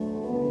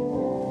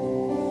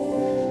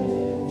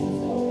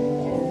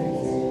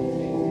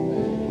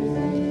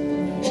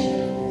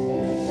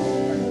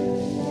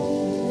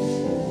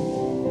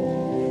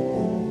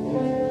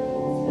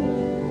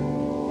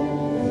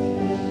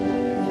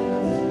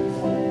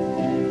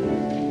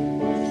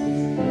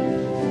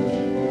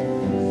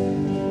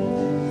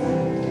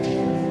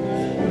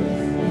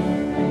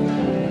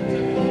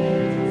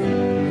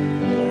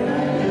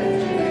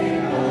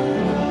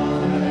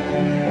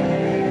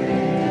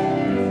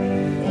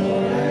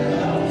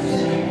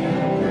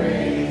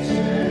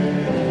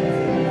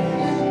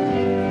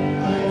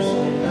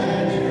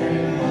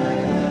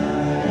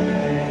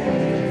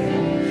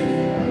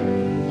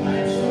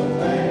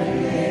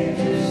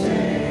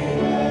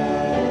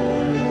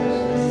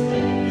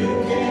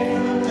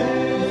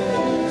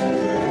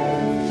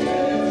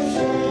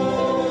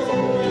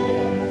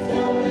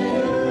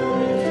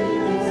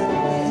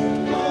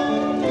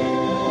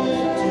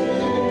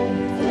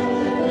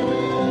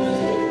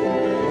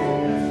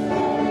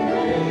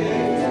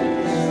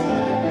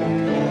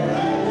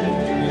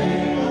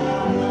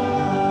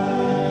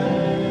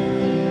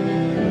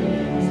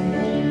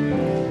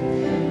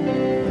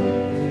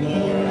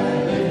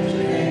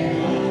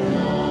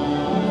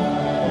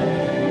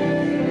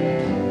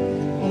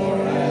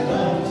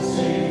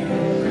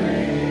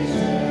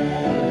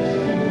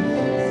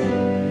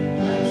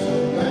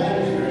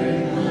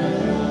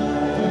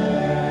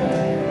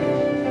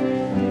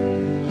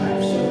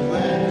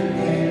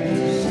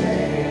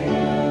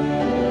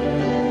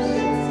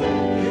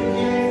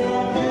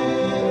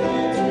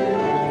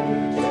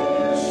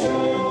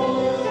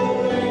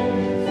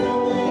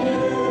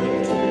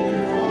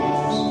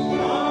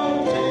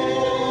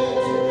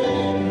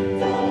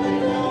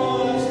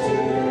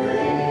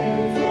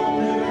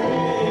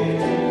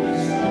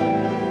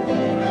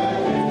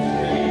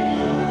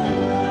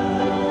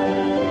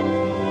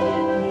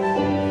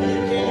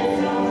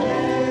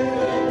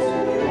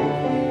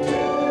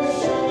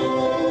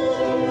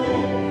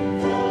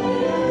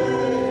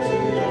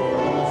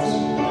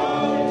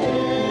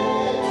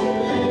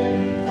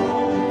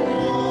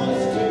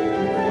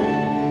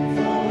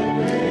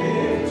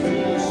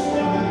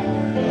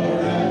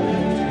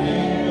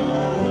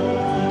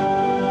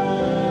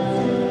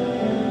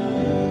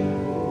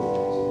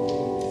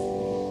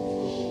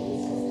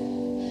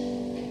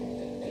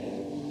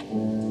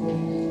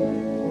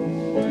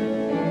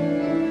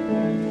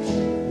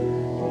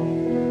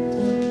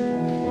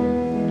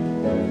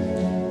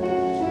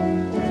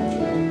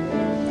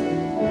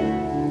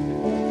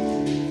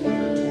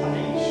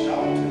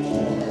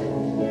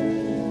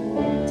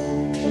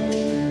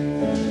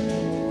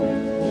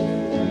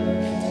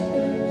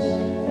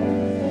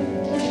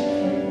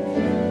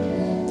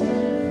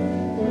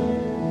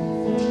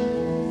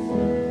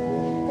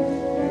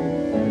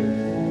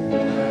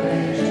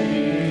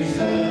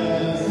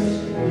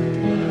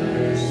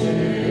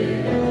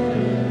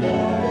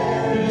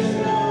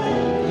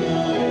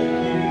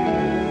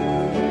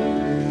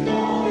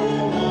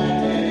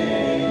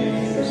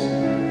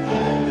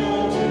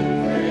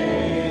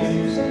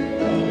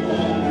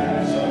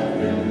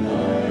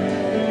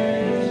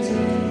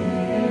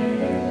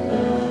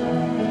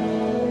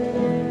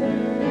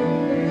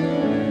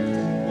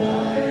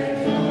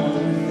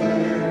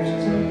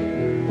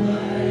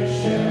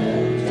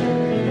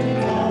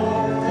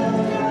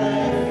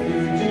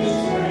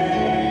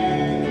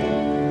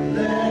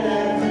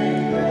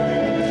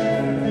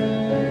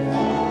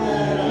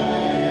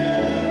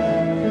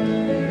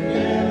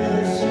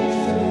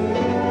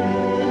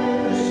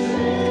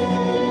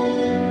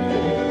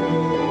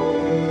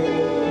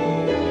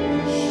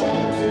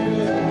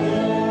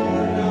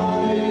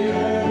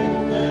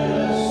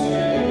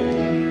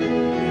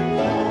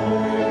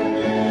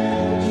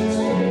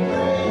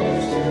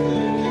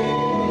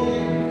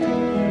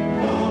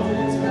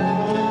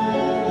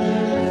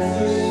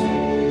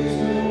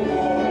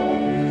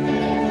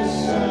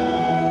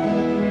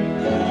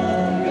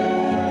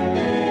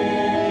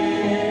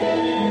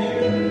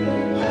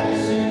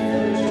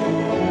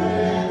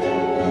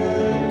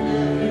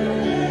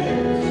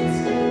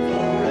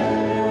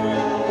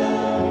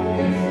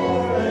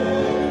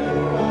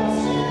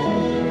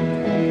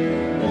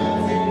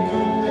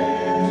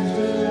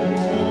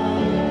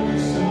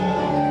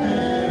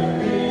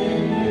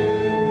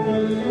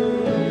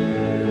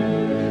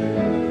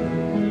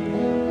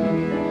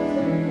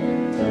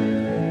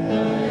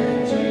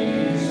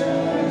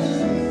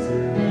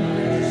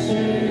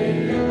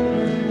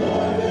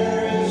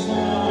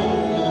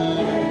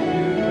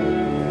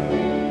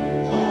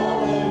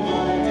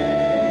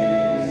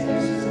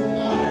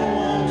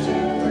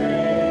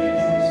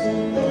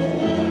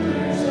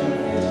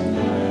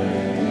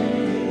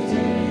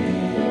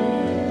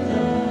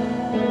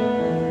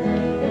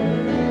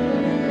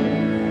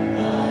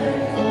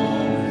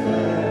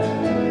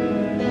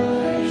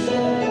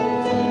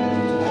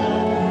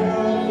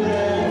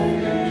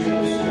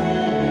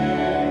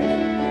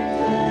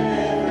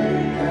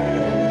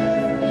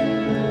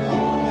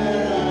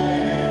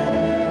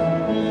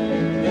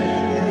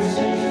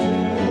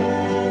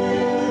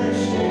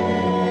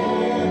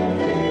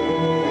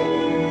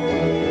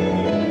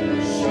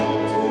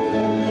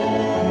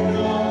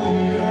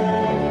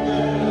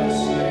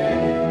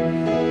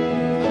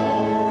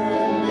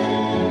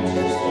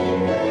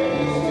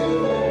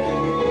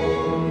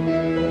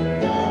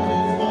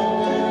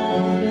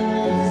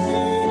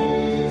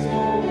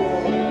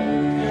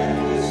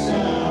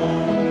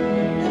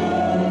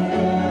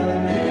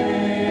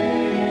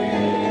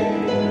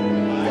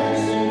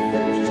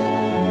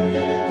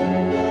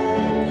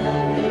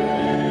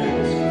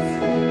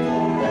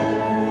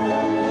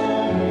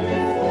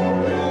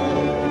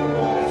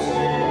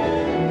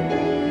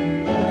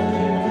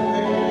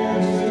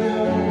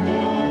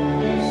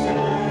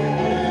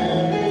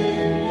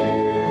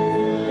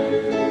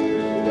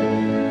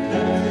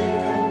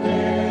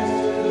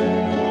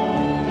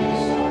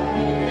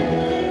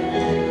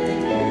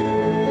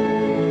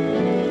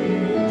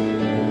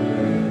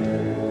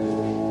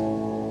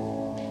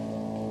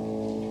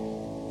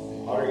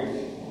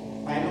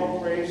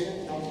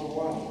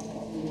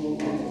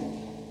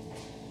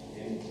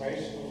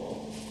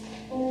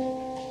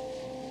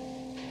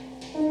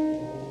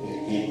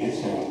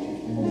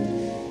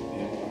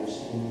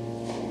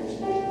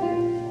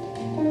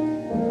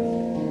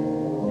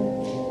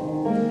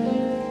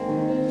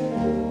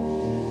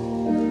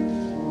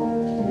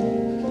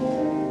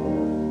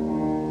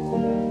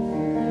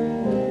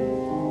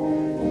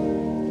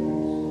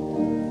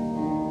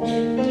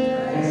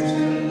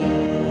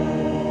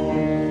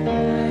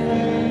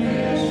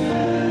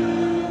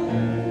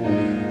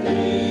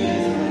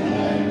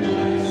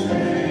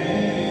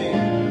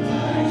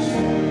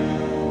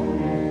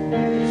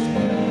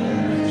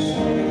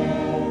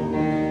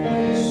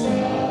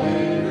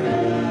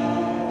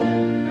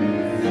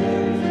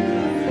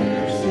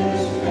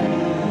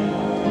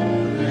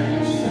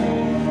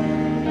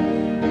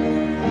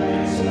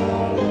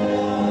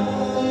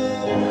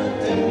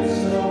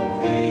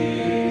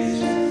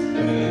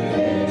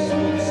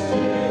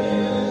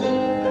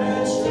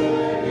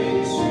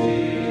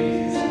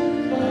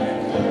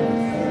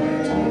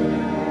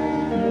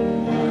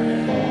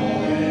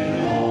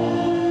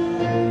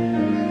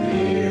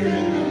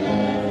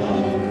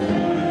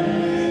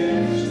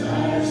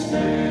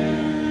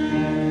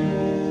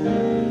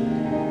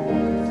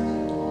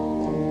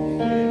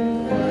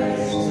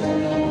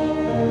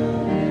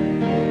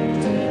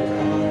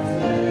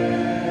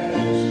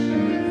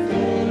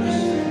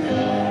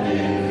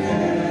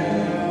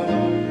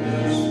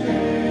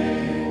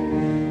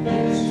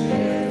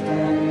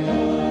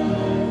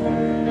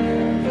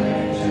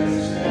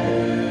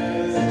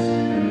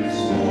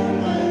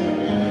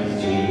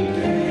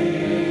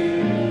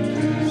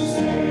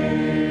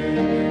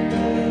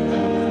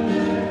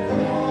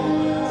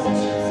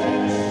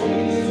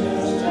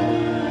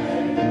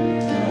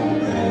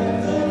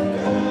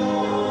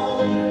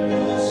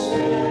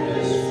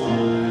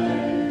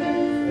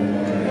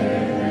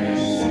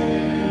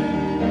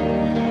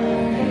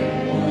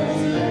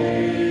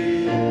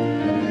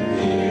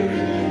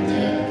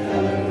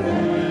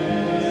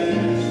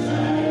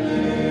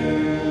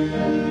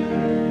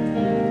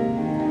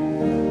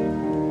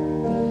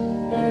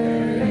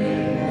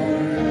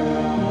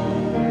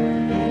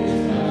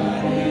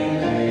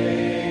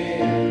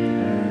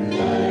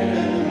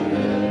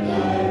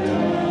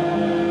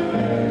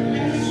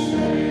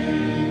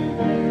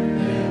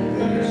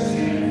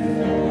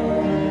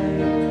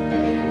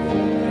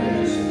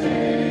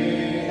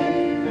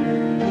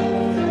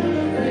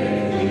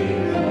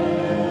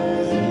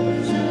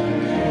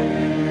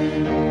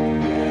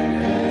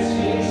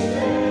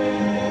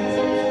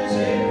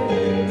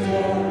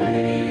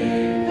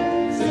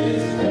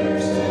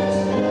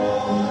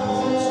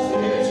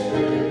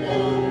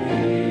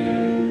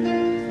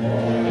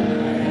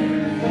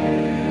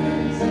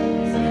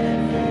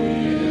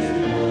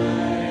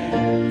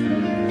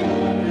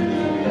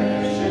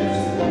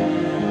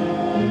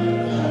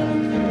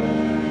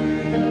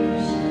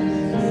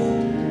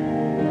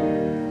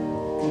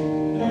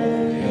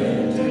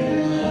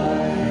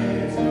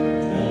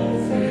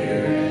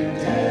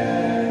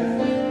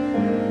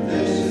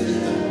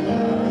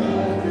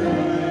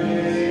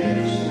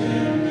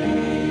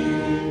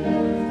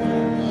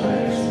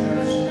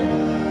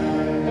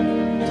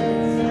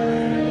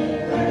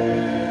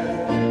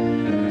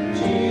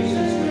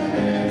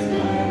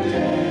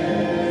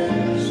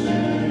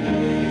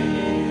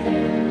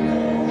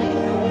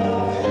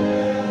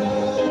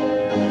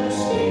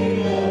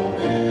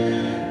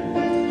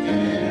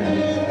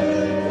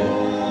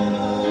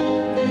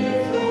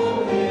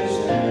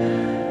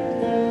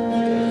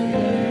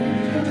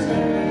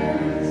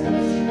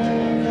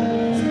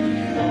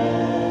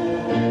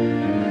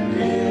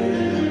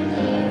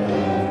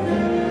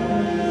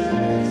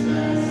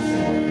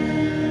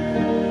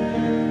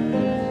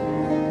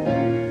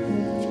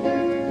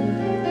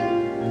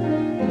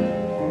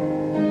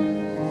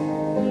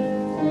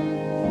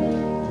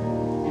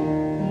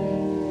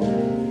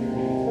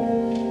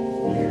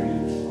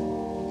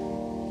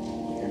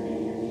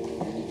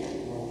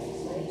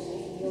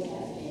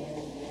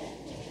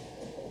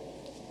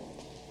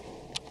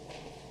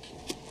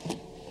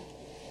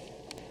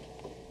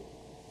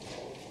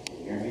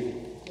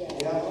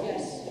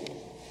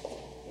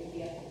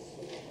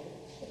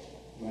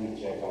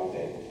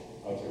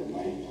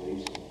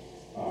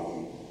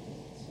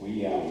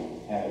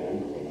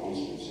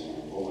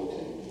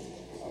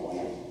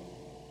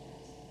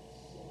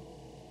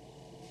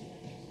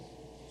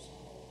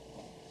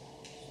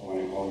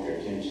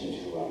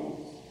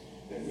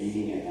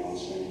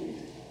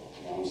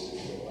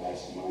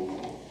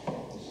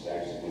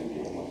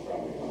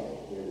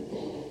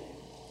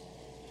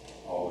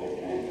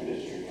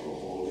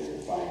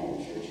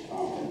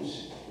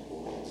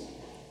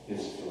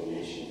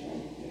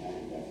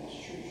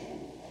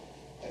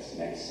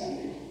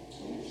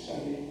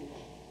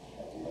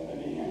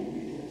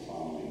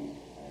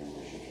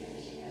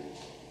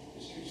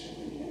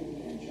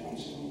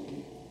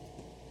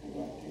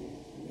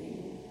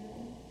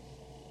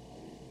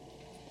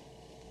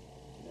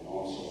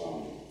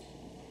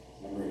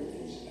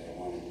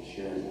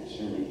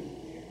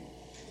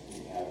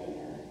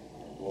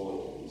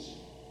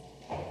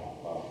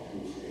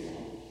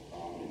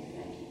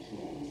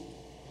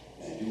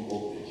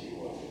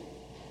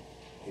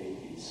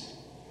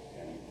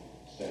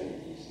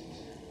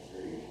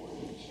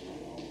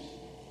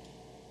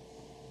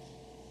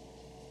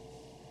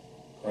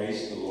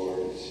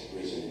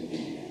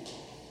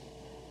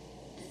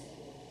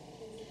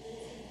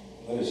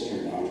Let us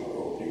turn now to our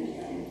opening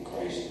hymn,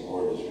 Christ the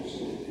Lord is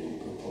risen today,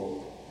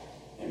 purple,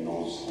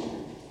 hymnals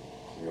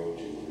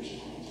 302, verses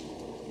 1 through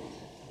 14.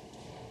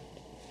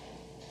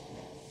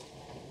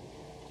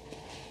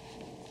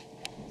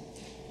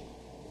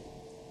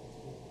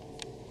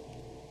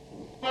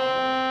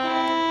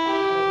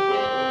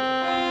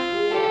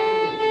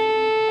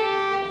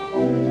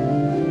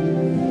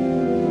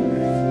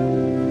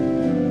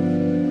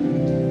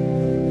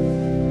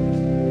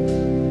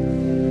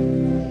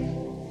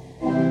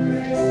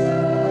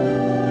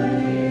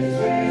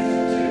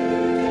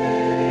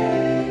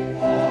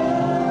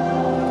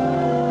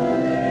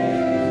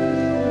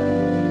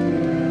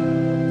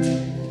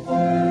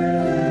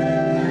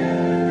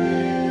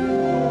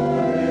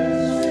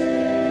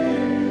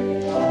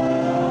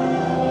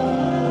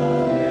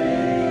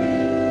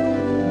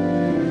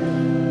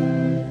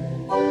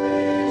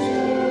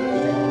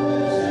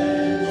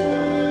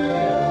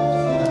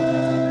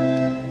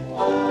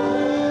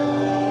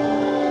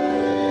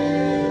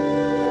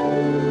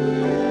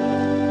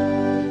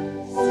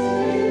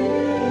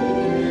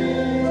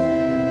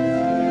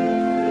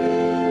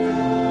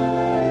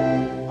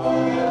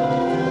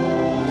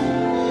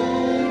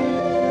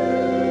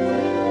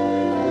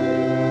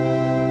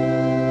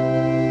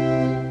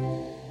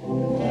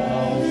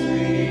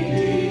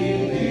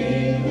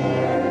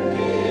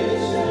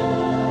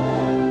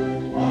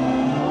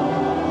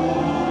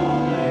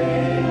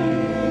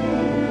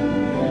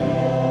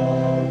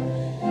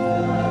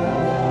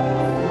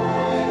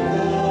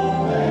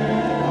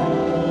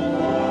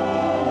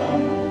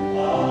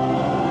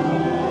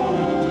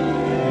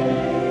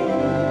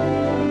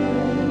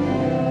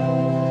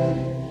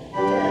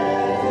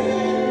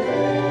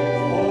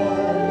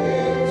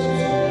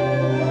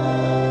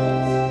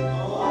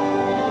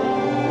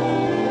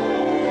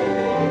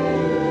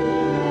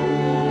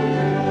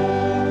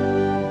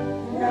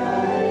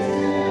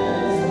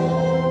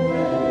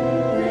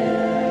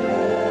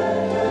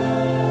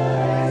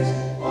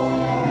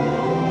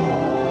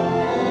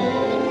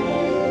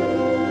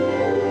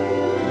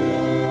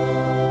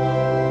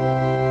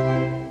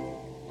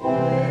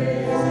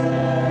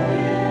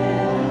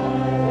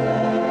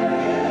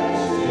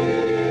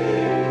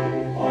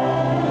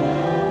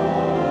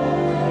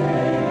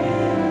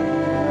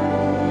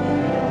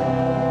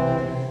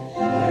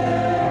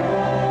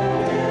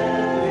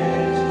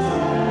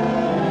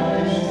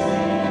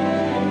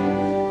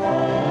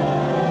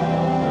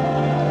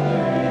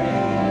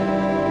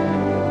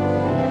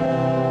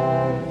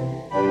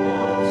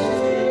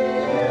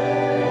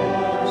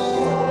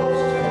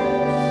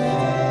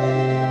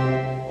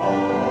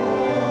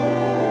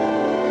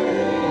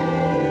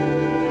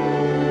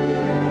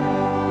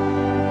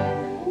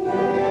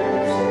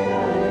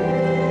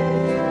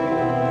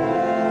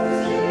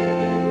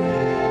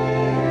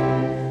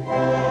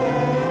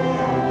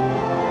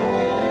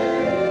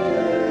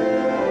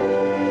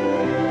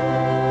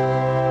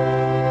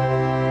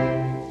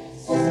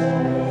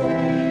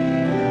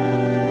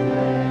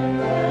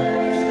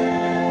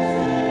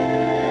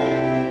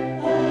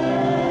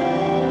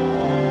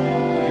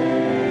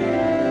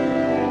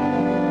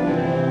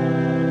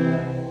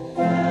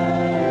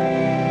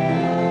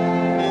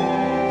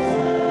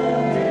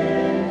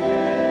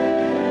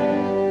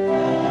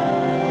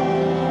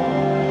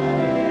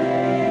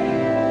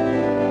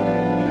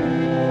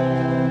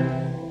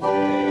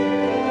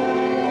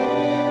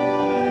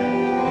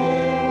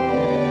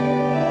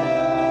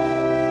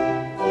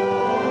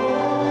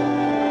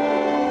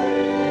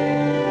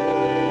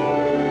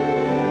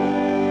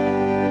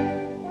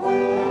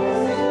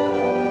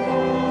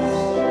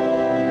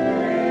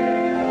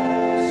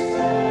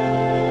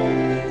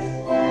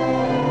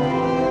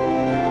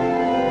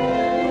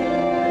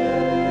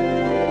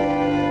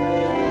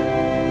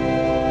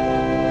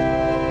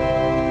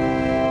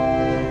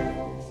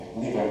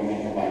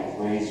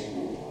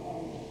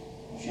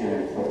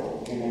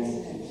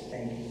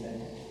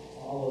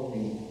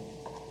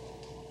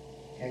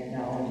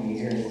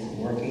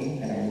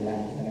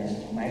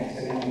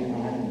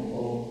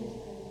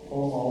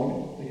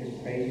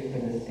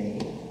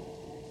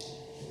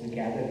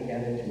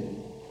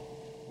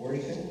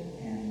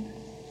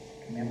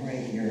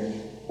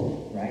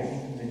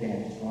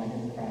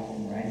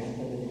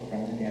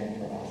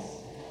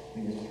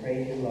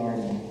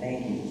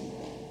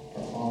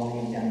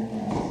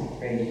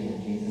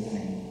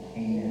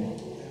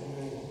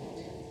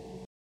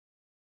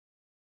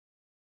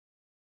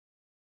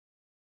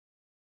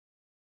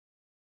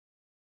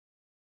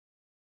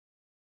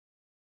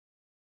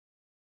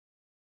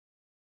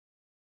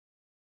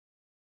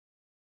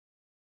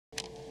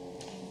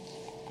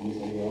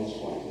 Anybody else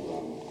want to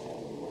have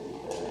a word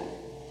of prayer?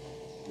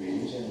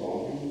 Readings are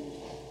volume.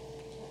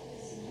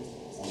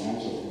 I'm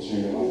not so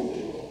concerned about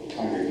the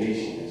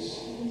congregation as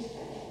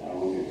not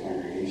only the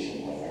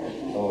congregation, but our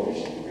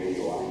television and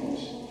radio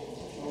audience.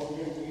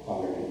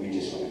 Father, we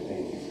just want to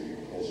thank you for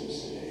your presence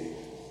today.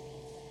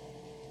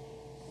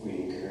 We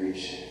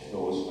encourage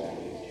those by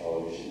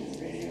television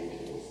and radio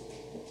to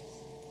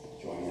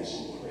join us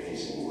in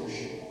praise and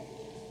worship.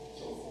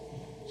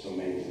 So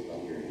many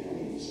familiar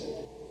hymns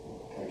that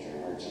touch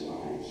our hearts and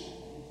minds.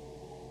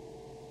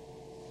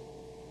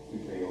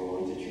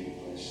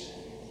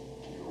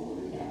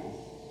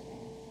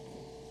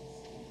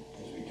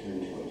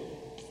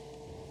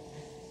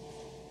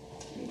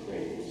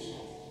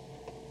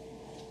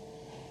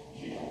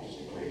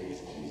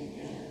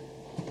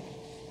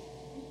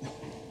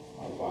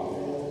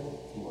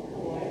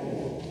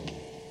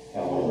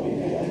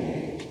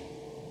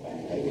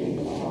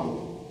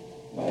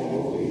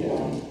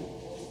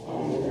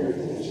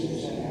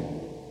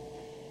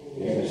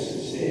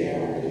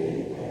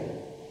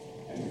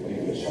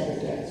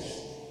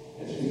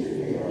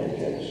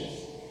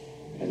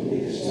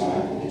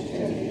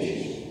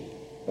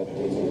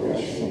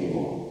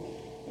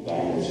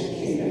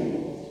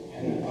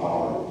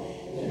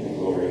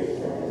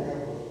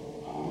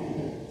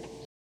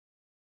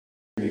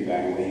 By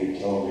way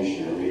of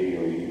television or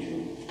radio or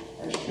YouTube,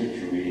 our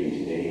scripture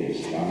reading today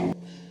is John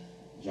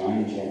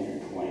chapter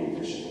 20,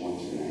 verses 1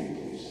 through 9,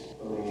 please.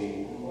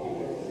 Early on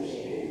the first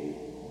day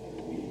of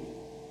the week,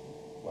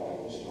 while it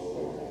was still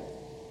dark,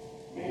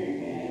 Mary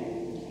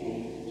Magdalene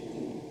came to the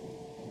tomb,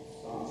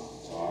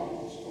 saw it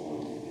was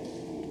going and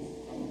moved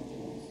from the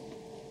tomb.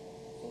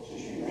 So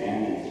she ran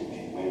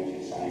and went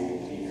to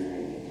Simon Peter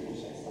and the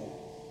disciple,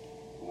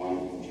 the one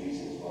whom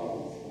Jesus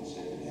loved, and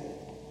said to them,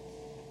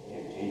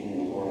 "They have taken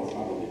the Lord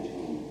out of the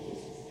tomb,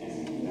 and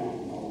we do not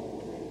know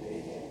where they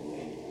have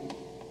laid him."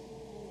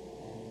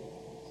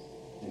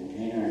 Then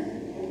Peter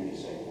and the other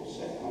disciples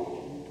set out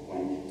and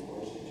went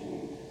towards the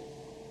tomb.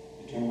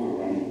 The two were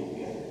running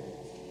together.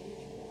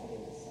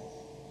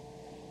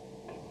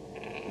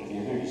 But the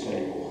other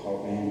disciple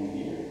outran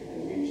Peter and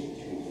reached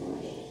the tomb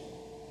first.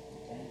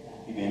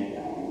 He bent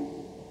down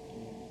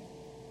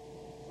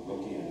to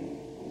look in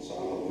and saw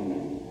the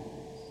linen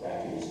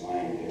wrappings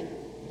lying there,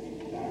 but he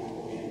did not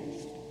go in.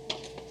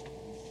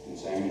 And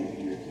Simon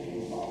Peter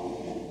came,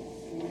 followed him,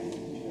 and went into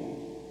the tomb.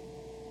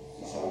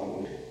 He saw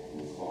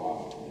the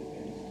cloth that had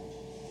been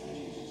on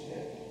Jesus'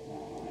 head,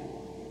 not lying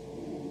with the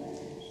linen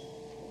wrappings,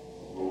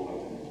 rolled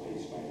up in a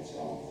place by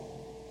itself.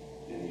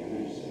 Then the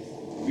other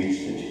disciple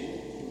reached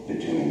the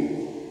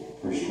tomb,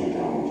 first went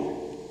out,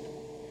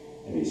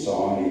 and he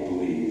saw and he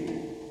believed,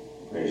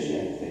 for as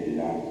yet they did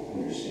not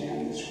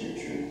understand the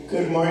scripture.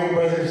 Good morning,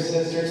 brothers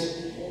and sisters,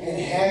 and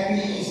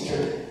happy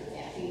Easter.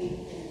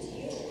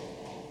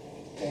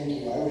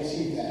 Thank you, I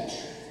received that.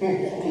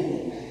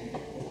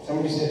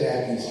 Somebody said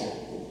happy Easter.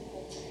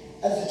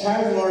 At the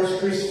time of the Lord's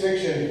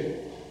crucifixion,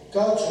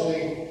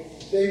 culturally,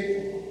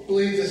 they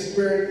believed the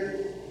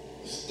Spirit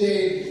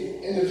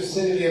stayed in the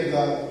vicinity of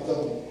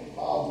the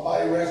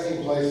body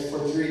resting place for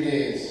 3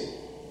 days.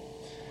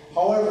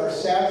 However,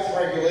 Sabbath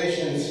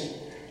regulations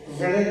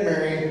prevented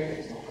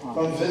Mary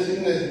from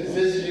visiting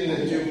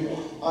the tomb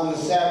on the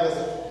Sabbath,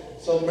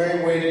 so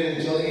Mary waited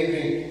until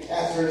evening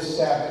after the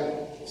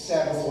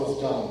Sabbath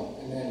was done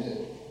and ended.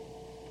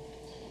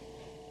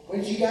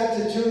 When she got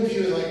to the tomb, she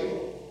was like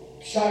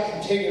shocked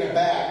and taken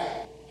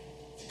aback.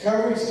 The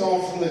covering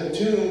stone from the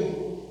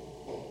tomb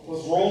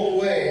was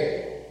rolled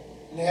away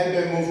and had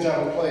been moved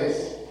out of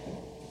place.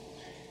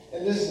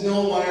 And this is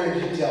no minor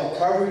detail.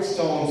 Covering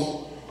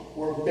stones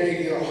were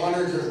big, they were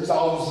hundreds or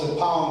thousands of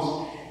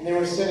pounds, and they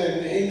were set at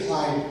an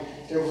incline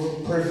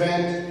to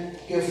prevent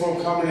people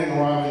from coming and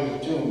robbing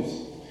the tombs.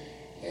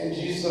 And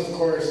Jesus, of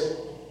course,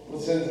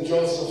 was in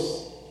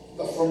Joseph's,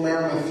 from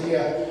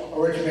Arimathea, a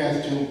rich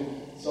man's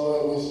tomb, so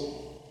it was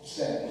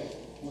set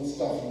with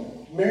stuff in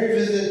it. Mary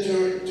visited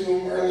the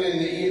tomb early in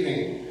the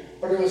evening,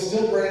 but it was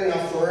still bright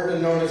enough for her to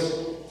notice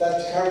that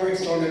the covering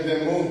stone had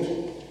been moved.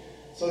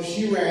 So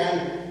she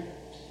ran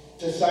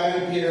to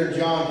Simon, Peter, and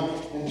John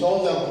and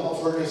told them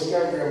of her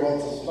discovery about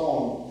the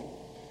stone.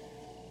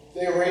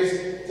 They both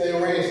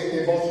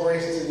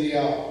raced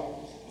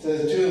to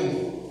the tomb.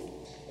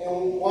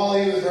 And while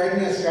he was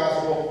writing this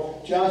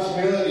gospel, John's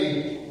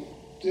humility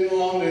didn't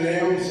allow him to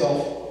name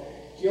himself.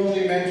 He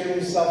only mentioned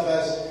himself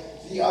as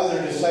the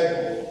other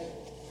disciple.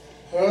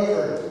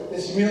 However,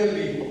 his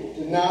humility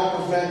did not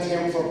prevent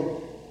him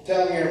from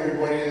telling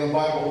everybody in the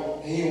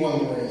Bible he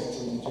won the race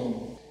to the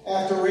tomb.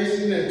 After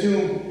racing to the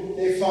tomb,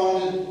 they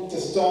found the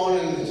stone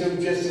in the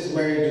tomb just as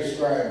Mary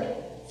described.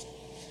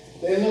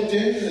 They looked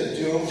into the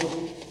tomb,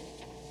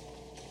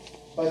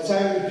 but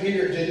Simon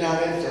Peter did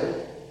not enter.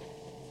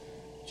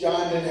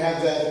 John didn't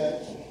have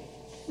that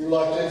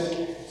reluctance,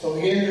 so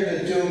he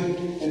entered the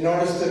tomb and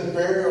noticed the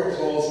burial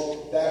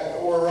clothes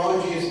that were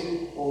around Jesus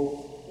were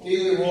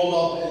neatly rolled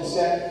up and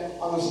set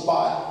on the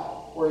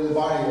spot where the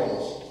body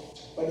was.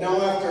 But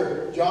now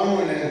after John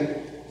went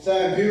in,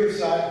 Simon Peter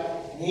saw it,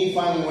 and he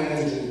finally went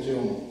into the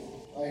tomb.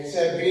 Like I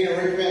said, being a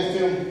rich man's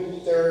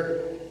tomb,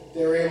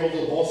 they were able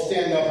to both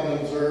stand up and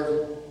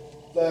observe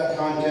the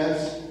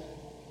contents.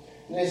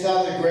 And they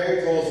saw the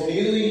grave clothes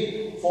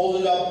neatly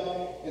folded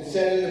up and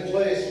set into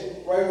place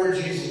right where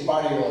Jesus'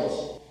 body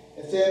was.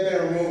 If they had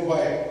been removed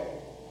by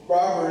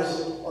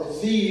robbers or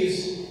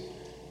thieves,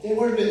 they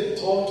would have been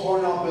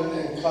torn up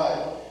and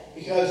cut,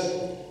 because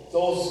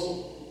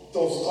those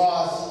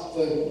cloths,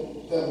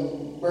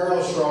 the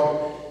burial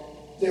shroud,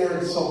 they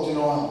were soaked in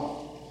oil.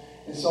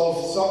 And so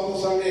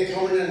if somebody had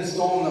come in and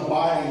stolen the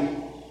body,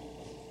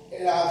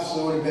 it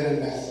obviously would have been a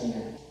mess in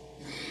there.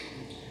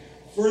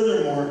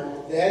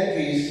 Furthermore, the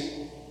headpiece,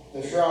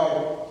 the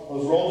shroud,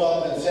 was rolled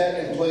up and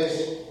set in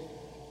place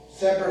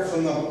separate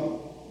from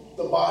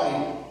the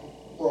body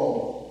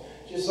robe,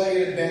 just like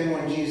it had been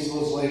when Jesus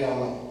was laid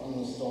on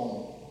the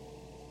stone.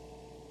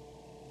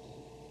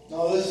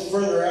 Now, this is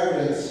further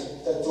evidence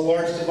that the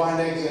Lord's divine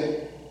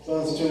exit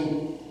from his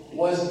tomb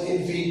was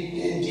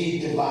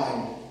indeed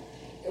divine.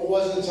 It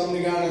wasn't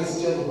somebody gone and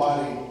steal the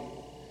body.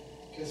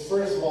 Because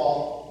first of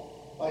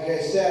all, like I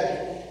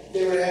said,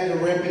 they would have had to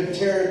rip and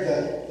tear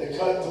the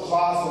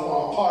cloth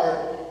apart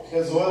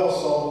because oil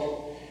soaked,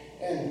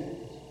 and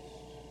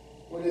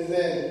would have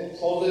then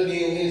folded it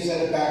neatly and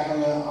set it back on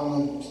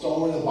the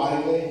stone where the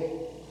body lay.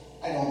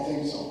 I don't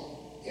think so.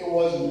 It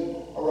wasn't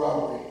a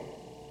robbery.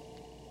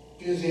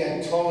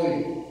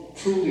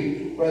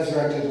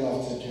 resurrected and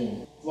left the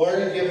tomb. The Lord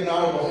had given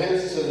audible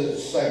hints to the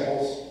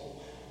disciples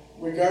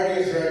regarding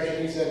his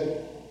resurrection. He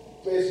said,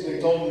 basically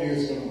told them he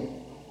was going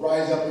to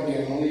rise up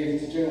again and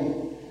leave the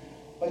tomb.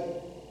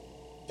 But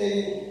they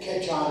didn't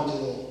catch on to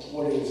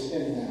what he was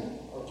hinting at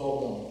or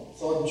told them.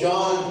 So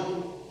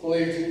John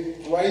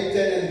believed right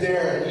then and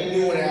there, he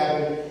knew what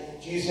happened.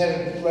 Jesus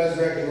had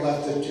resurrected and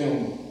left the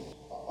tomb.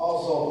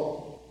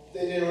 Also,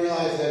 they didn't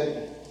realize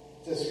that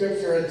the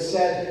scripture had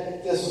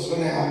said this was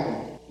going to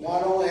happen.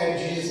 Not only had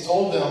Jesus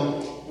told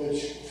them,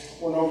 which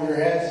went over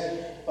their heads,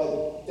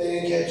 but they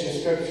didn't catch the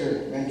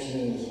scripture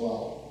mentioned it as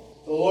well.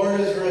 The Lord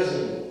is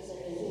risen.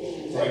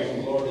 Right,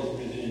 the Lord is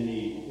risen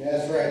indeed. Yeah,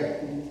 that's right.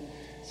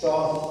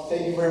 So,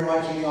 thank you very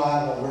much, and you all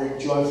have a very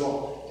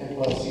joyful and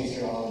blessed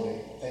Easter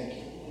holiday. Thank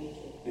you.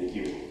 Thank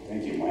you.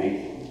 Thank you,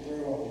 Mike. You're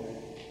very welcome.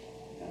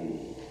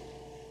 And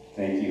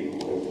thank you for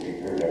whoever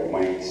prepared our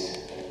mics.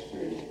 That's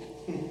great.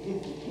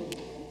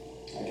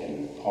 I can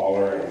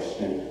holler. I've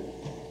spent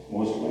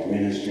most of my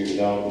ministry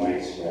without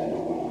mics, but I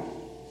don't want to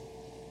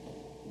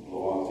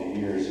blow out the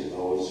ears of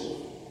those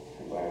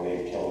by way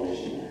of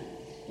television or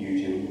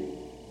YouTube.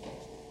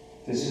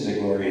 This is a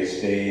glorious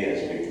day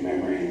as we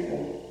commemorate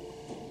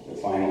the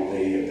final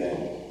day of that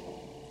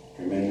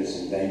tremendous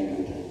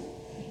indictment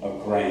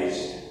of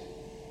Christ.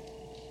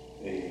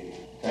 They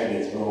tried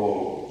to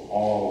throw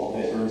all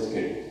that earth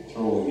could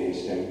throw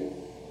against him.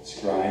 The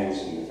scribes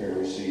and the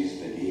Pharisees,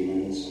 the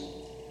demons,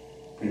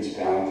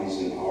 principalities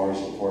and powers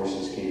and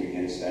forces came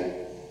against that,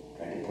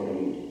 tried to put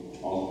him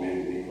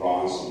ultimately to the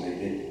cross, and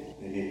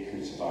they did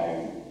crucify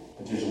him.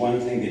 But there's one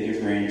thing that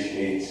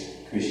differentiates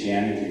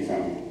Christianity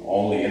from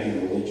all the other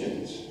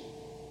religions,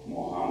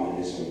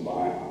 Mohammedanism,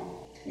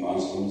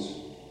 Muslims.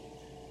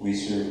 We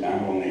serve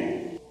not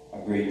only a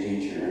great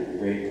teacher and a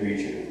great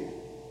preacher,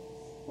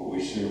 but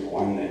we serve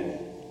one that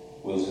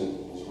was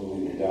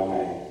willing to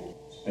die,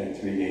 spent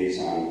 3 days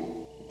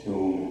on the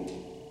tomb,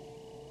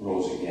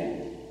 rose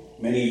again.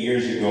 Many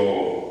years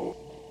ago,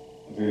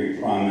 a very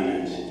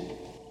prominent,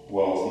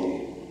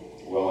 wealthy,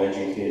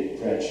 well-educated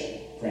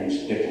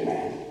French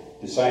diplomat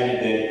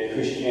decided that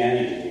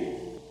Christianity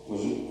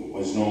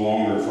was no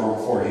longer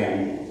for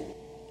him.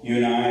 You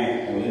and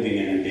I are living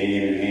in a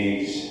day and an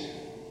age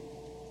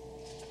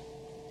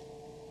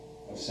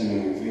of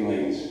similar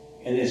feelings.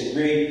 And this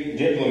great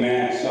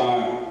diplomat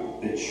saw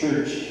the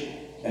church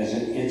as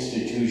an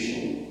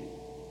institution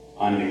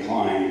on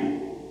decline,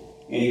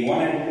 and he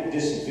wanted to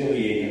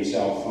disaffiliate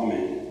himself from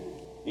it.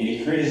 And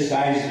he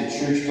criticized the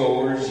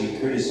churchgoers, he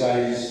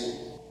criticized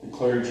the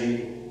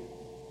clergy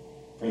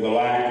for the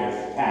lack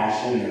of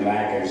passion and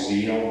lack of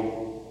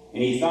zeal.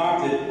 And he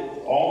thought that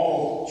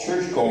all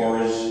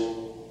churchgoers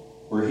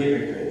were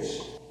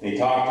hypocrites. They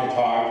talked the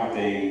talk, but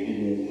they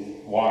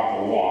didn't walk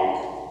the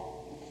walk.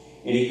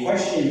 And he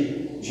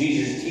questioned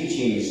Jesus'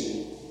 teachings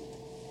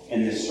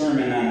in the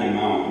Sermon on the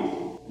Mount,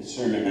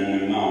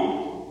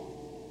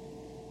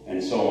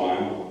 and so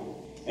on.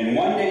 And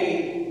one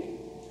day,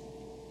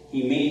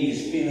 he made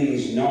his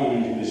feelings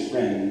known to his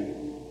friend,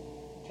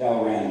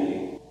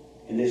 Talleyrand.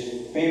 And this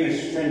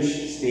famous French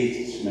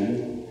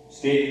statesman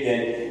stated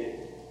that,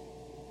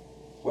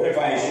 what if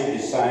I should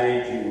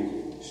decide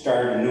to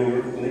start a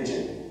new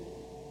religion?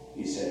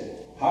 He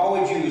said, how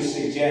would you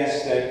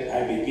suggest that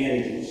I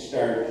begin to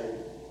start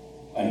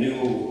a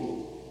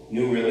new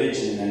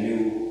religion, a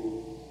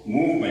new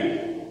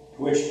movement?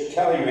 To which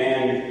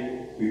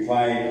Talleyrand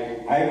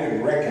replied, I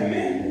would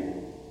recommend,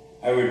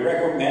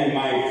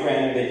 my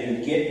friend, that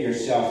you get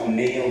yourself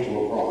nailed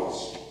to a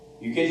cross.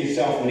 You get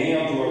yourself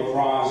nailed to a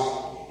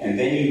cross, and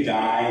then you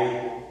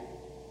die,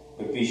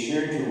 but be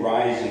sure to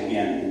rise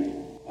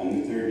again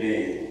on the third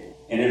day.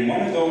 And in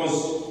one of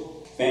those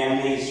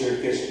family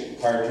circus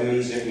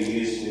cartoons that we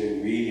used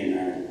to read in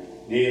our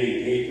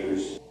daily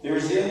papers, there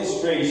was the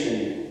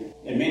illustration,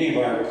 and many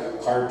of our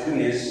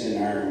cartoonists and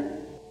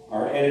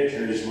our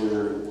editors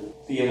were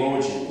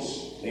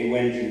theologians. They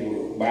went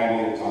to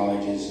Bible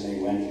colleges, and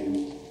they went to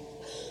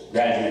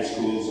graduate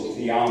schools of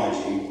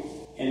theology.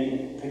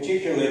 And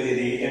particularly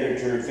the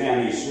editor of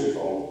Family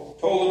Circle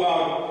told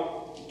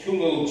about two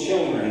little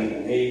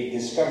children. They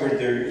discovered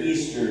their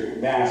Easter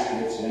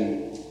baskets,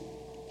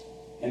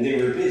 and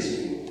they were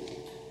busy.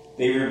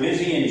 They were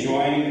busy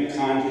enjoying the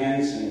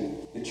contents,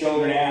 and the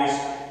children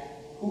asked,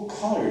 who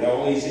colored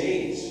all these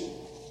eggs?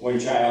 One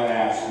child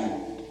asked,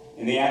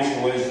 and the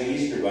answer was the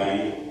Easter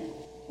Bunny.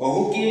 Well,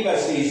 who gave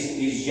us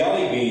these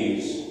jelly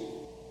beans?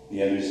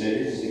 The other said,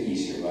 it is the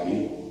Easter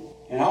Bunny.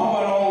 And how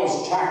about all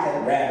those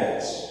chocolate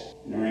rabbits?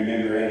 And I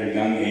remember at a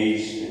young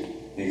age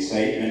the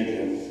excitement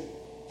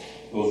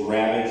of those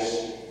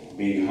rabbits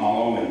being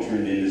hollow and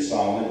turned into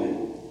solid,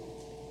 and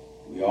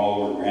we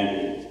all were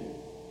granted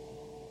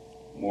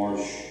more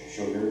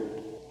sugar.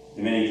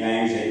 Many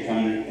times I'd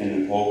come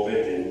in the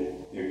pulpit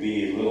and there'd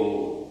be a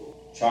little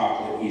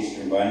chocolate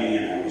Easter bunny,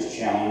 and I was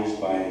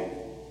challenged by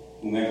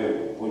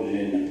whomever put it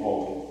in the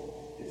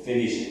pulpit to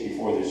finish it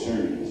before the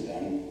sermon was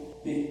done.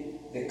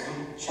 The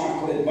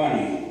chocolate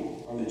bunny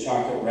or the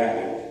chocolate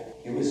rabbit,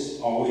 it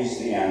was always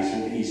the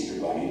answer, the Easter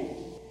bunny.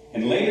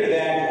 And later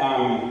that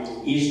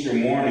Easter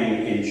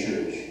morning in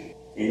church,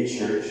 in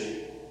church.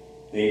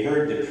 They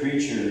heard the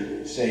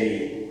preacher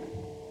say,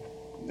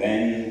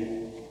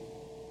 then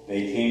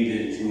they came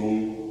to the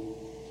tomb,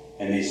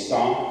 and they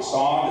saw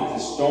that the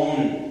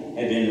stone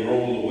had been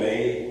rolled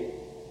away.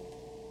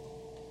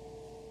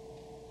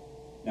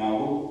 Now,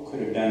 who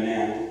could have done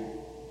that?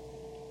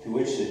 To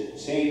which the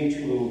same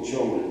two little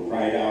children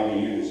cried out in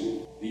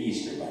unison, the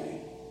Easter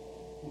Bunny.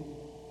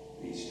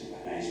 The Easter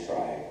Bunny. Nice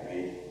try,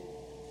 right?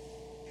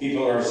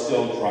 People are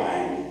still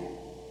trying.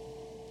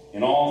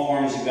 In all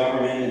forms of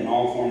government, in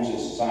all forms of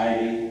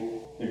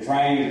society, they're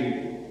trying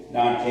to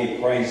not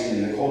take Christ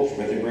in the culture,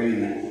 but they're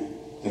bringing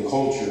the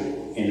culture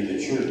into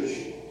the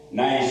church.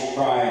 Nice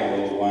try,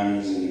 little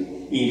ones,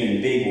 and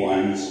even big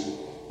ones.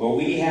 But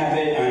we have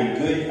it on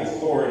good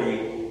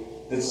authority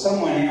that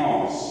someone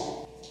else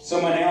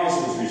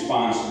was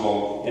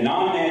responsible. And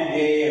on that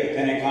day of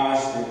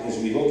Pentecost, as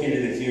we look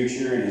into the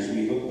future and as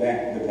we look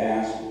back to the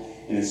past,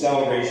 in the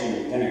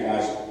celebration of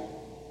Pentecost,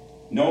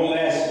 no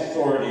less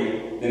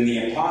authority than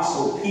the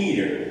Apostle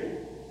Peter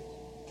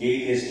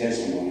gave his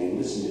testimony.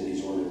 Listen to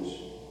these words.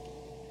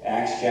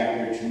 Acts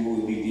chapter 2,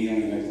 we'll be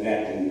dealing with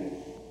that in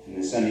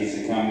the Sundays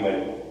to come,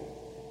 but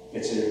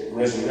it's a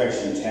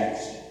resurrection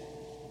text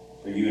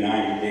for you and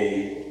I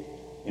today,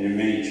 and in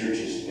many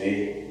churches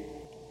today.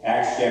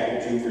 Acts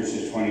chapter 2,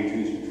 verses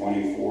 22 through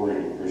 24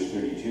 and verse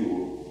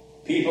 32.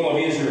 People of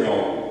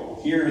Israel,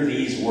 hear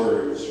these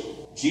words.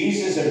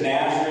 Jesus of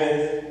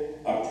Nazareth,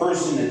 a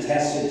person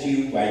attested to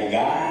you by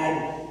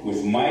God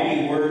with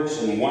mighty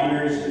works and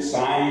wonders and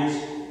signs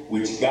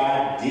which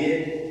God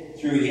did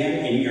through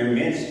him in your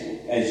midst,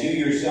 as you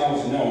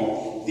yourselves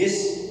know.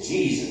 This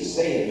Jesus,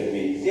 say it with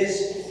me,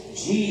 this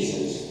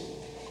Jesus,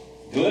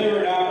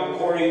 delivered up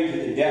according to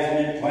the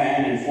definite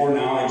plan and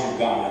foreknowledge of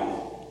God.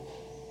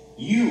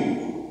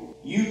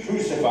 You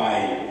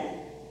crucified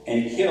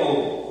and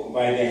killed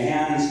by the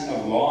hands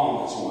of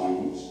lawless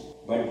ones,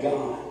 but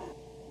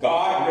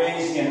God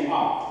raised him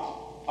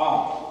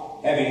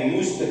up, having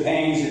loosed the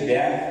pangs of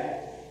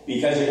death,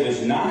 because it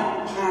was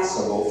not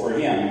possible for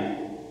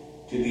him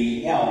to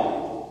be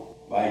held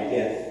by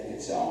death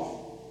itself.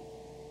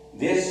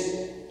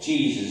 This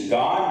Jesus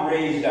God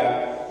raised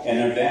up,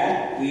 and of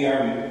that we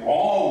are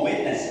all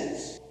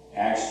witnesses.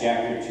 Acts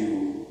chapter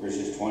 2,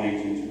 verses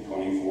 22 through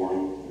 24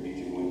 and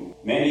 32.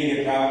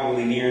 Many,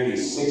 probably nearly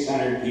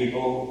 600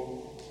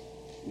 people,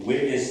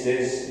 witnessed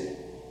this,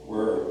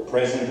 were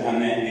present on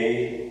that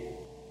day.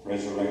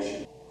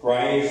 Resurrection.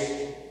 Christ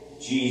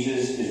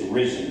Jesus is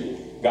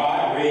risen.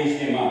 God raised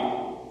him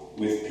up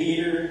with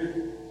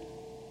Peter,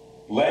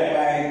 led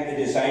by the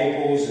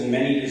disciples and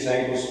many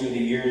disciples through the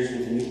years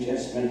with the New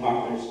Testament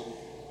authors,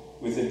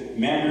 with the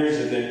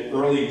members of the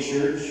early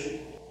church,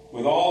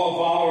 with all the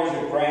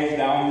followers of Christ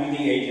down through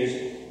the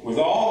ages, with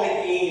all the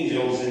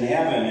angels in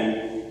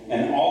heaven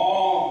and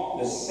all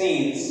the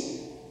saints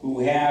who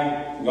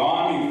have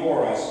gone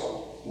before us.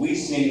 We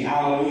sing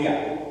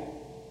hallelujah.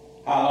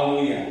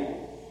 Hallelujah.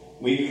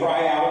 We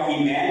cry out,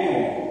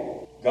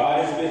 Emmanuel,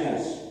 God is with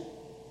us.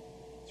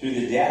 Through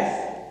the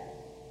death,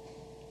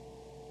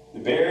 the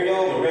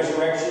burial, the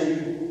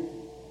resurrection,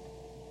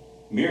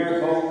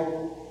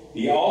 miracle,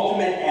 the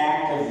ultimate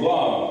act of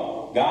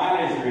love, God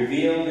has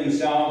revealed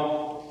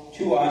himself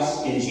to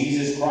us in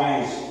Jesus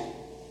Christ.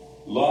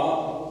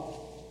 Love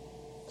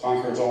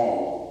conquers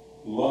all.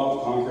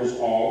 Love conquers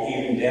all,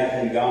 even death,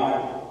 and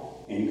God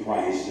in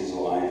Christ is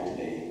alive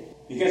today.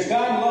 Because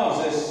God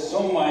loves us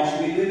so much,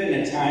 we live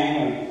in a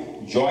time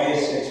of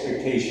joyous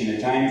expectation,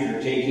 a time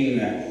for taking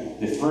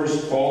the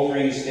first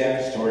faltering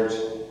steps towards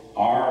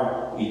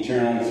our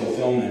eternal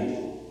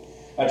fulfillment.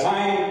 A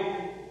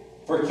time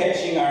for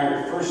catching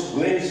our first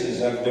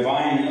glimpses of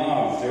divine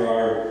love through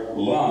our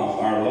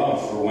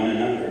love for one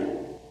another.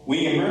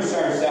 We immerse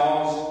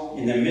ourselves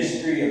in the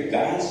mystery of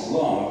God's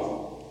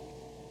love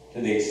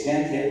to the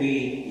extent that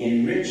we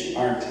enrich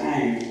our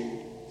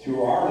time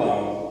through our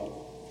love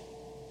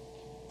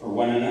for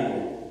one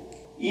another.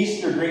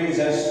 Easter brings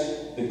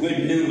us the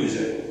good news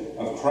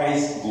of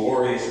Christ's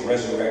glorious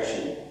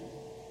resurrection,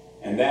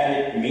 and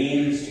that it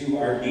means to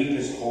our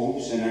deepest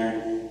hopes and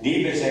our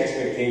deepest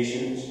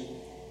expectations.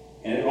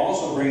 And it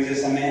also brings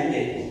us a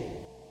mandate.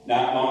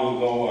 Not long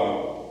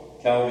ago,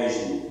 a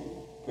television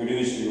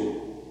producer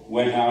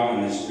went out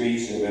on the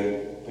streets of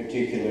a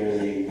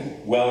particularly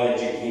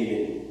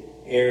well-educated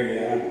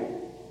area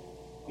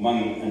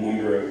among a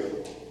number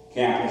of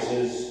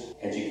campuses,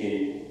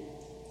 educated.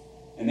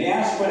 And they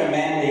asked what a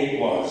mandate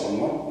was, and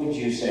what would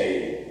you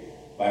say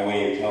by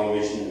way of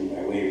television and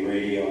by way of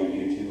radio and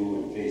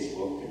YouTube and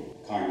Facebook and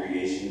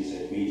congregations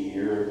that meet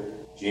here,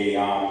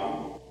 JOP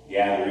and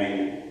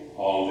gathering,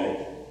 all of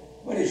it.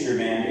 What is your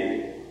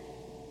mandate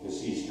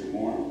this Easter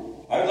morning?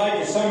 I would like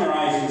to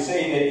summarize and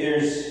say that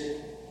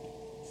there's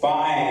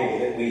 5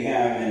 that we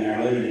have in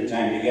our limited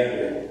time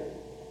together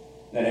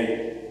that I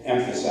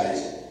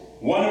emphasize.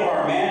 One of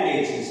our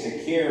mandates is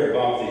to care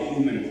about the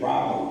human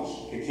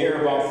problems, to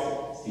care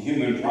about the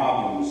human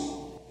problems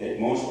that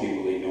most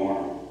people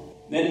ignore.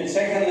 Then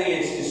secondly,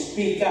 it's to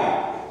speak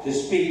up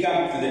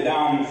for the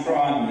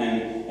downtrodden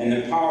and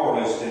the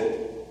powerless,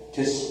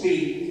 to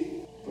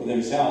speak for for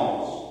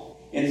themselves.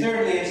 And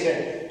thirdly,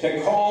 it's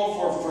to call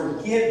for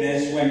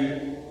forgiveness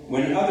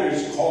when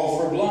others call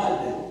for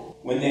blood,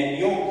 when that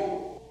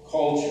yoke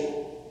culture.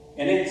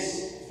 And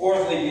it's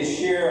fourthly to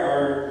share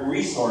our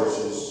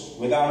resources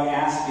without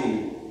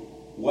asking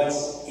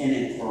what's in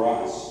it for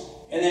us.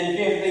 And then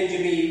fifthly,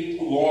 to be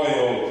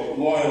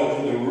loyal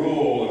to the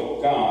rule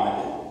of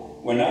God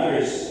when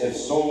others have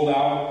sold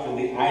out to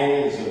the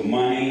idols of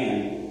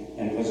money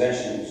and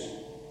possessions.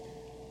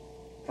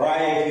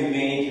 Try, if you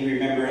may, to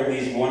remember at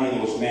least one of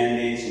those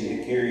mandates and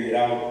to carry it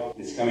out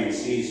this coming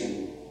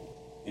season.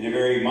 In a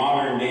very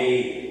modern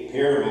day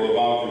parable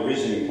about the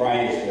risen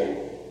Christ,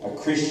 a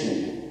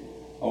Christian,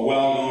 a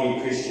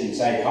well-known Christian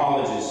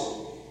psychologist,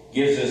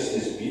 gives us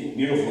this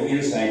beautiful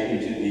insight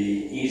into the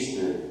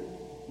Easter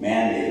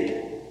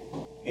mandate.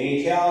 And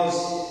he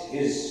tells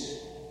his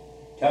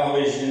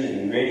television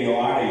and radio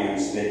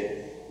audience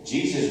that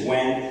Jesus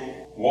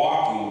went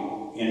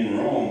walking in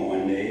Rome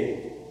one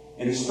day.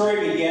 And the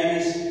story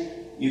begins,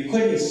 you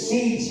couldn't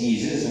see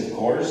Jesus, of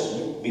course,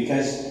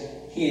 because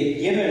he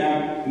had given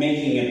up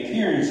making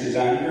appearances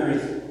on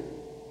earth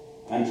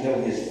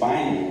until his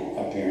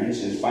final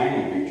appearance, his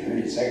final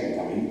return, his second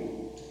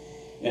coming.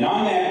 And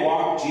on that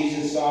walk,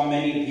 Jesus saw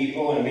many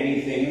people and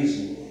many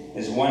things,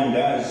 as one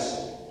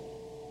does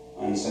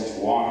on such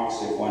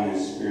walks if one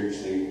is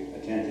spiritually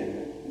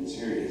attentive and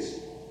serious.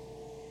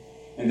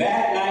 And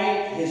that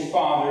night, his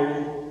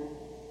father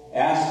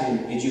asked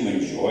him, did you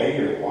enjoy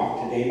your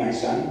walk today, my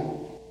son?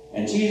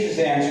 And Jesus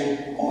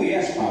answered, oh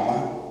yes,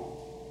 Papa.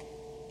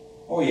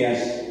 Oh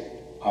yes,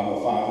 Abba,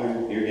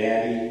 Father, dear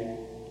Daddy.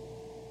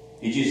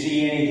 Did you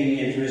see anything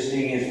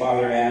interesting, his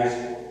father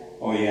asked?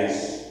 Oh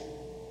yes,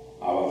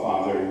 Abba,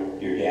 Father,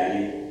 dear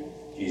Daddy.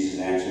 Jesus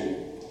answered,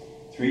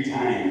 3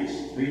 times.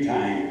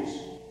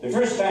 The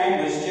first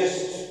time was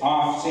just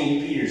off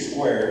St. Peter's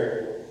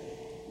Square.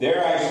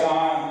 There I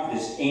saw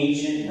this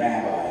ancient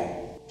rabbi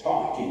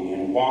talking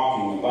and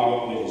walking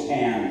about with his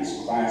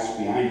hands clasped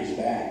behind his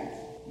back,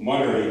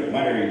 muttering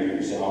to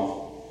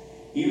himself.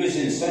 He was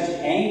in such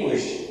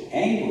anguish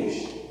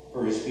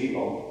for his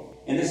people.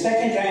 And the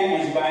second time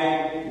was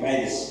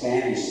by the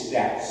Spanish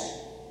Steps.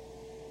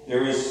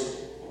 There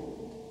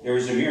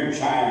was a mere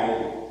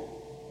child,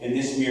 and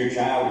this mere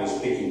child was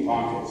picking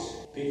pockets,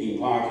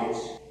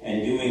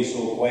 and doing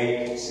so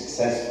quite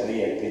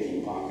successfully at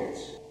picking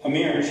pockets. A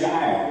mere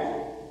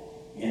child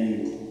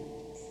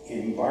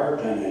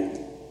embarked on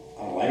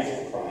a life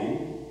of crime.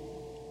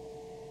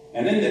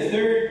 And then the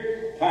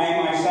third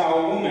time I saw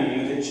a woman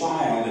with a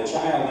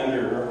child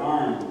under her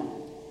arm,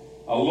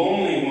 a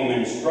lonely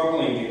woman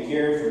struggling to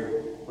care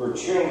for her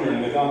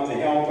children without the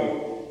help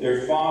of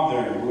their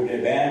father who had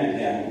abandoned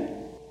them.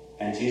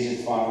 And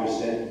his father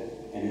said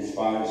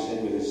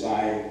with a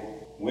sigh,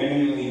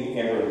 when will you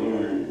ever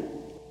learn,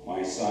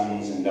 my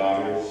sons and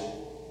daughters?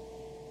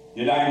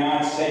 Did I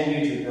not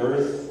send you to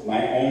earth,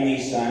 my only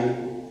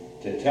son,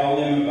 to tell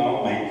them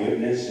about my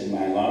goodness and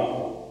my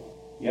love?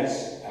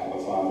 Yes, Abba,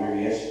 Father,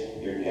 yes,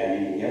 dear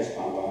Daddy, yes,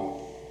 Papa.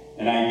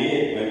 And I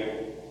did,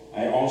 but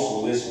I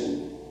also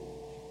listened.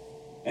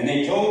 And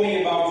they told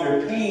me about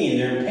their pain.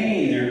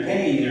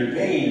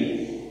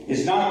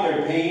 Is not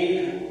their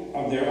pain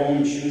of their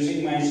own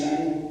choosing, my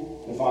son?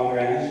 The father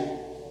asked.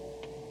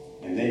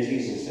 And then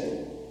Jesus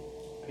said,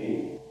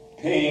 pain.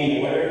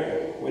 Pain,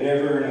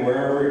 whatever and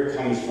wherever it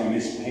comes from,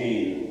 is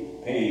pain.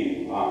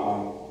 Pain,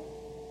 Papa,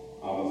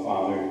 Abba,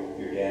 Father,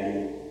 your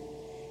Daddy.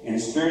 And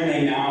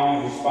sternly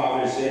now his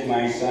father said,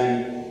 my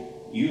son,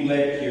 you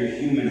let your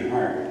human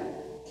heart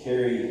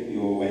carry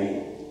you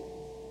away.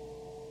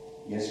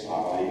 Yes,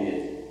 Papa, I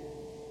did,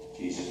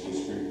 Jesus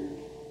whispered.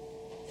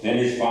 Then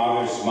his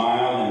father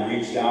smiled and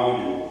reached out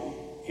and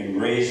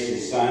embraced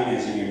his son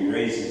as he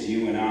embraces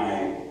you and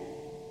I,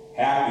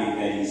 happy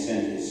that he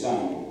sent his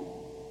son.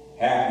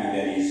 Happy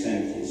that he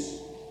sent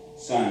his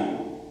son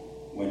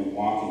when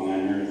walking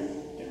on earth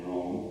in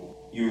Rome.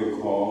 You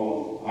were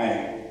called, I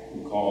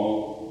am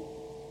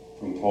called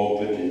from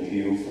pulpit and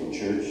pew, from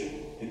church,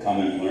 to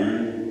come and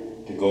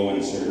learn, to go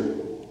and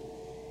serve.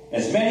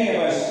 As many of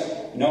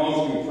us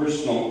know through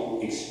personal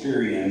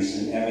experience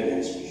and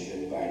evidence, we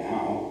should by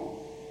now,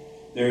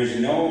 there is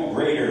no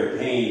greater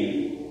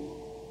pain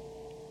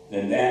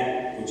than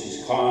that which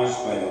is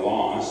caused by the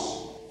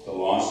loss of a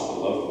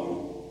loved one.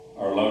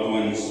 Our loved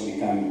ones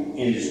become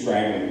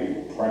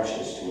indescribably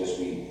precious to us.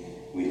 We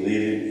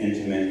live in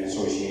intimate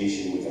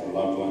association with our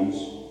loved ones.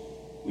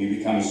 We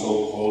become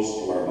so close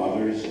to our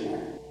mothers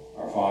and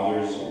our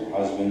fathers, our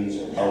husbands,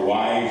 our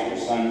wives, our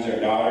sons, our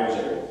daughters,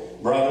 our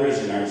brothers,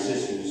 and our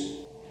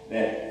sisters,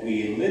 that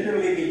we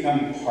literally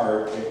become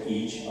part of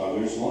each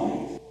other's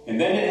life. And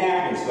then it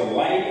happens, the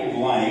light of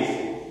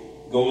life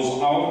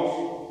goes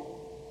out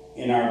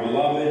in our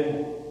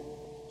beloved,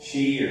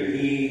 she or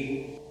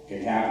he.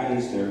 It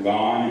happens, they're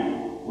gone,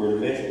 and we're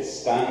left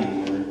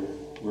stunned,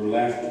 we're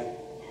left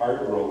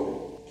heartbroken.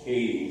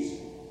 Katie's,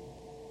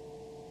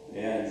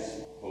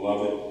 dads,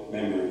 beloved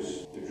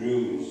members, the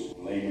Drews,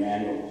 Lane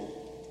Randalls,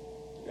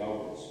 the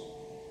Alberts.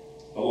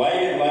 The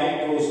light of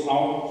light goes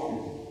out,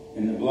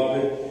 and the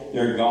beloved,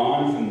 they're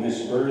gone from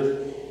this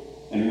earth,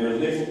 and we're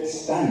left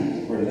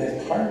stunned, we're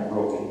left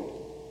heartbroken.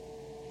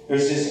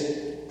 There's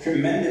this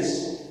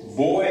tremendous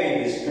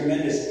void, this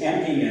tremendous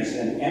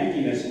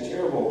emptiness, a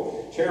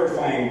terrible,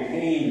 terrifying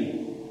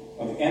pain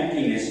of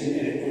emptiness.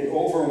 It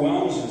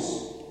overwhelms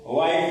us.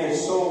 Life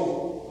is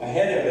so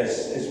ahead of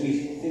us as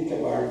we think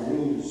of our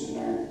roots and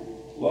our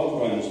loved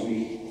ones.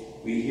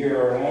 We hear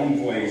our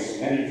own voice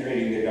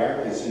penetrating the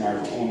darkness in our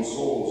own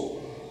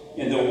souls.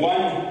 And the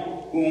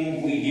one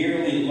whom we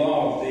dearly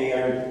love, they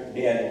are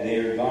dead, they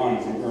are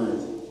gone from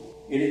earth.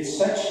 It is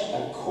such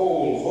a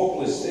cold,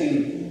 hopeless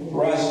thing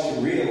for us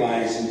to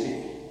realize and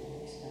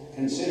to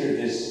consider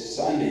this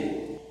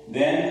Sunday.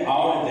 Then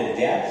out of the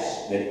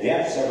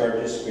depths of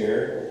our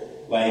despair,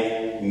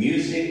 like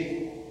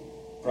music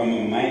from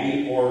a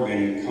mighty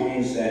organ,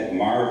 comes that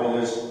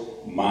marvelous,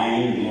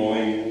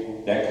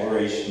 mind-blowing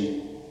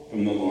declaration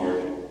from the Lord.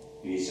 And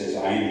he says,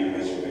 I am the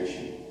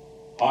resurrection.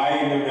 I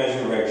am the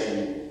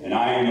resurrection, and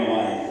I am the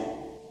life.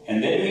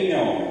 And then we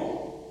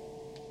know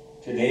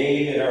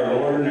today that our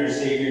Lord and our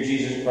Savior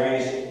Jesus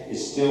Christ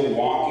is still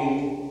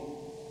walking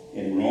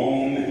in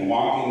Rome and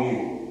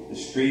walking the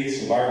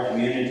streets of our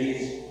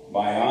communities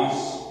by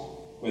us,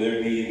 whether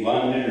it be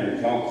London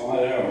or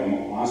Calcutta or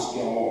Moscow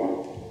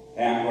or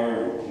Tampa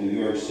or New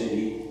York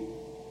City.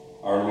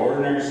 Our Lord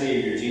and our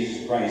Savior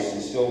Jesus Christ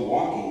is still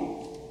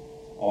walking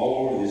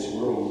all over this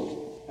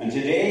world. And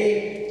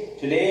today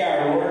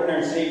our Lord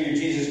and our Savior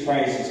Jesus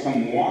Christ has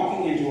come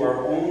walking into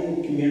our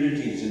own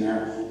communities, in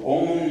our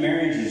own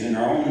marriages, in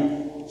our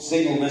own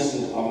singleness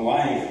of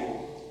life.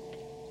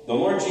 The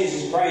Lord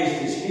Jesus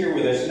Christ is here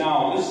with us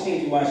now,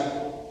 listening to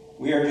us.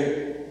 We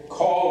are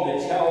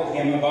called to tell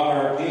him about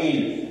our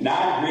pain,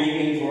 not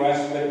grieving for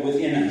us, but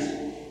within us.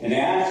 And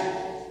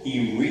as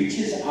he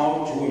reaches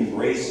out to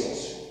embrace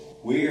us,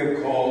 we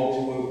are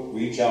called to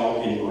reach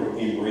out and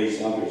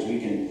embrace others. We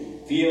can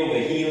feel the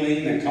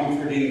healing, the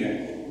comforting,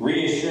 the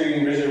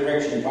reassuring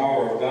resurrection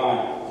power of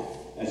God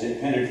as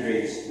it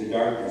penetrates the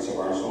darkness of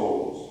our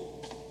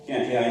souls.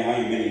 Can't tell you how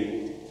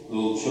many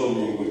little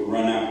children would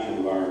run up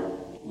to our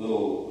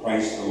little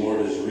Christ the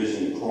Lord is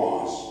risen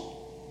cross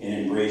and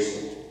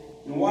embrace it.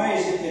 And why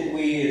is it that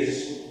we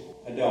as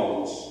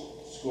adults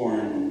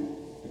scorn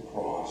the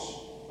cross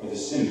or the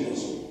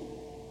symbolism,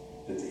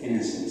 that the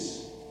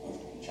innocence of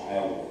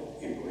childhood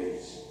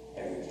embrace?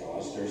 Have we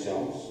calloused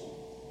ourselves?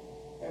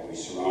 Have we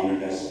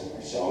surrounded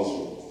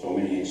ourselves with so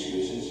many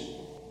excuses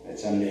that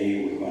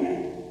someday we're going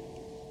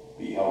to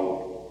be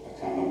held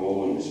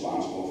accountable and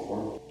responsible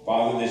for?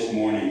 Father, this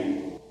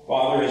morning,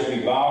 Father, as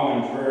we bow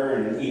in prayer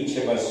and each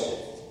of us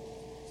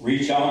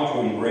reach out to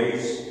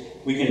embrace,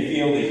 we can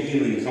feel the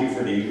healing,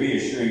 comforting,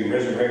 reassuring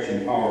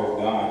resurrection power of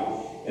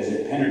God as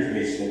it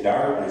penetrates the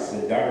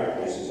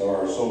darknesses of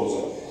our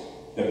souls,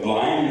 the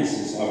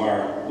blindnesses of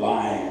our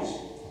lives,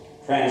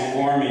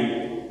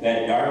 transforming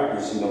that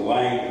darkness into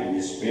light and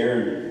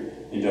despair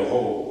into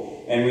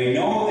hope. And we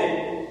know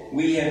that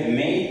we have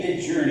made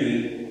the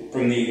journey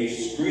from the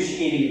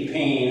excruciating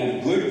pain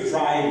of Good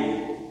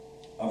Friday,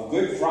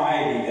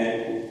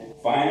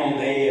 that final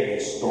day of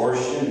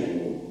extortion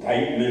and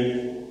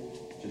indictment,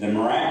 to the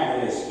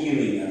miraculous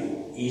healing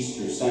of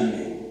Easter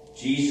Sunday.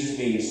 Jesus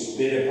being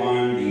spit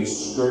upon, being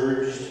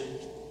scourged,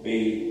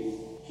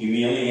 being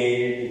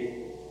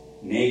humiliated,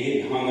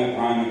 naked, hung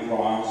upon the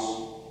cross,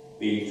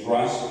 being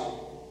thrust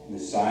in the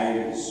side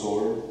with a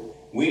sword.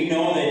 We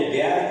know that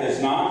death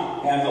does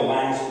not have the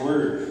last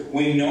word.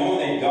 We know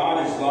that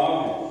God is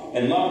love,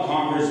 and love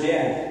conquers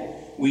death.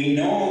 We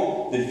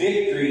know the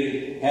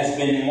victory has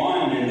been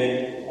won, and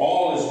that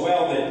all is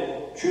well,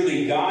 that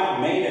truly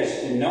God made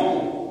us to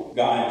know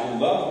God, to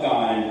love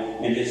God,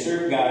 and to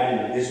serve God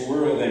in this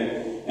world,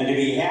 and to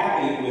be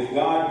happy with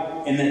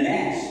God in the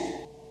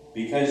next,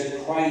 because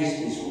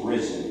Christ is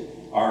risen.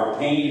 Our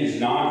pain is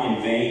not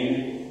in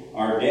vain.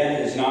 Our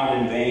death is not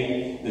in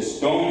vain. The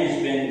stone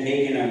has been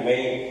taken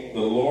away. The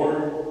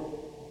Lord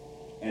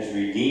has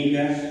redeemed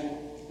us.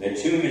 The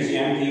tomb is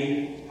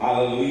empty.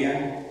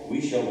 Hallelujah.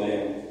 We shall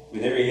live.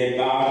 With every head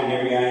bowed and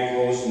every eye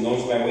closed, and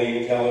those by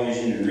way of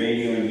television and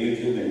radio and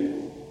YouTube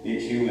and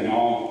YouTube and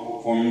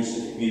all forms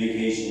of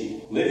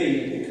communication.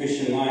 Living the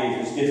Christian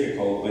life is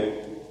difficult,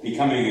 but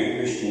becoming a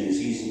Christian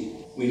is easy.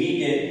 We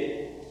need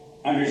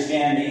to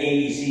understand the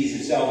ABCs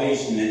of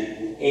salvation,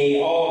 that A,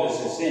 all of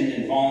us have sinned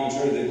and fallen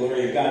short of the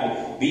glory of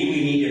God. B,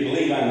 we need to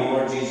believe on the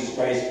Lord Jesus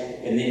Christ.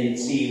 And then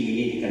C, we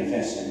need to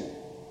confess him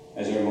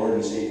as our Lord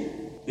and Savior.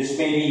 This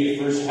may be a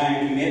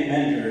first-time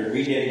commitment or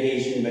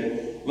rededication,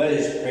 but let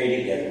us pray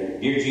together.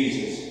 Dear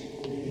Jesus,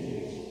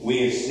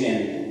 we have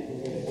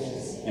sinned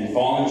and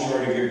fallen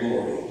short of your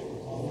glory.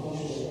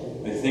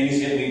 The things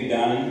that we've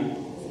done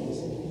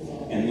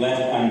and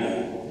left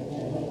undone.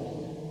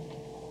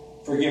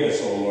 Forgive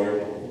us, O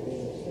Lord.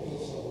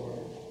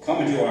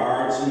 Come into our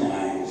hearts and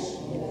lives.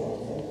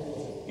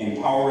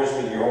 Empower us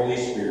with your Holy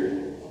Spirit.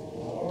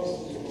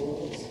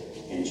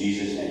 In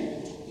Jesus'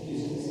 name.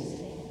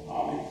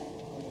 Amen.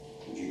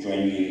 Would you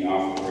join me in the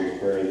offertory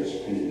prayer that's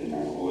printed in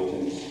our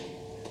bulletins?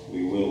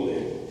 We will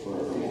live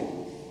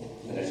forevermore.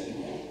 Let us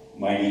begin.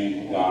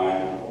 Mighty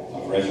God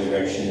of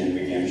resurrection and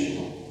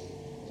redemption,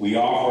 We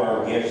offer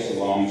our gifts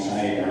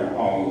alongside our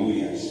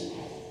hallelujahs.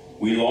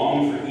 We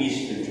long for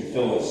Easter to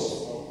fill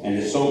us and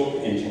to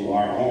soak into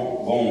our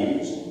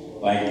bones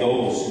like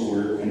those who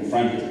were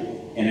confronted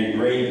in a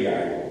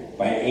graveyard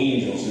by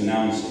angels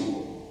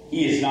announcing,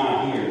 "He is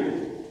not here,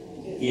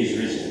 he is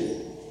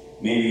risen."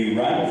 May we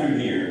run from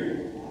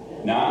here,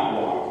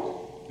 not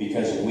walk,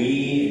 because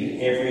we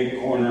in every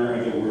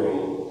corner of the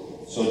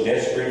world so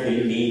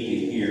desperately need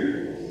to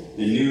hear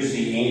the news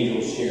the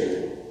angels shared.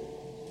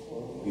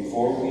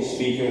 Before we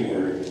speak a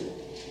word,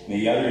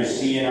 may others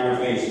see in our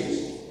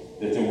faces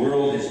that the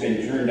world has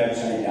been turned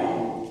upside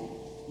down.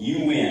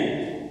 You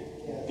win,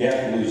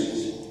 death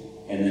loses.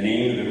 In the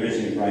name of the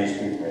risen Christ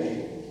we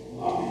pray.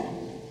 Amen.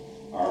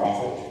 Our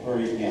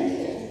offertory hymn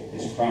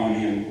is Crown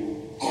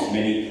Him with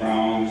Many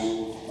Crowns,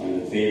 one of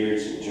the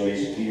favorites of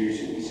Joyce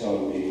Peters, who will be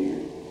celebrating her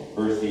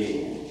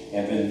birthday in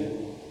heaven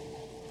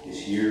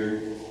this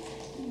year.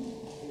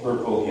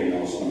 Purple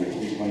Hymnals, number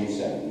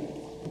 327,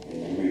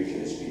 in memory of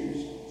Joyce Peters.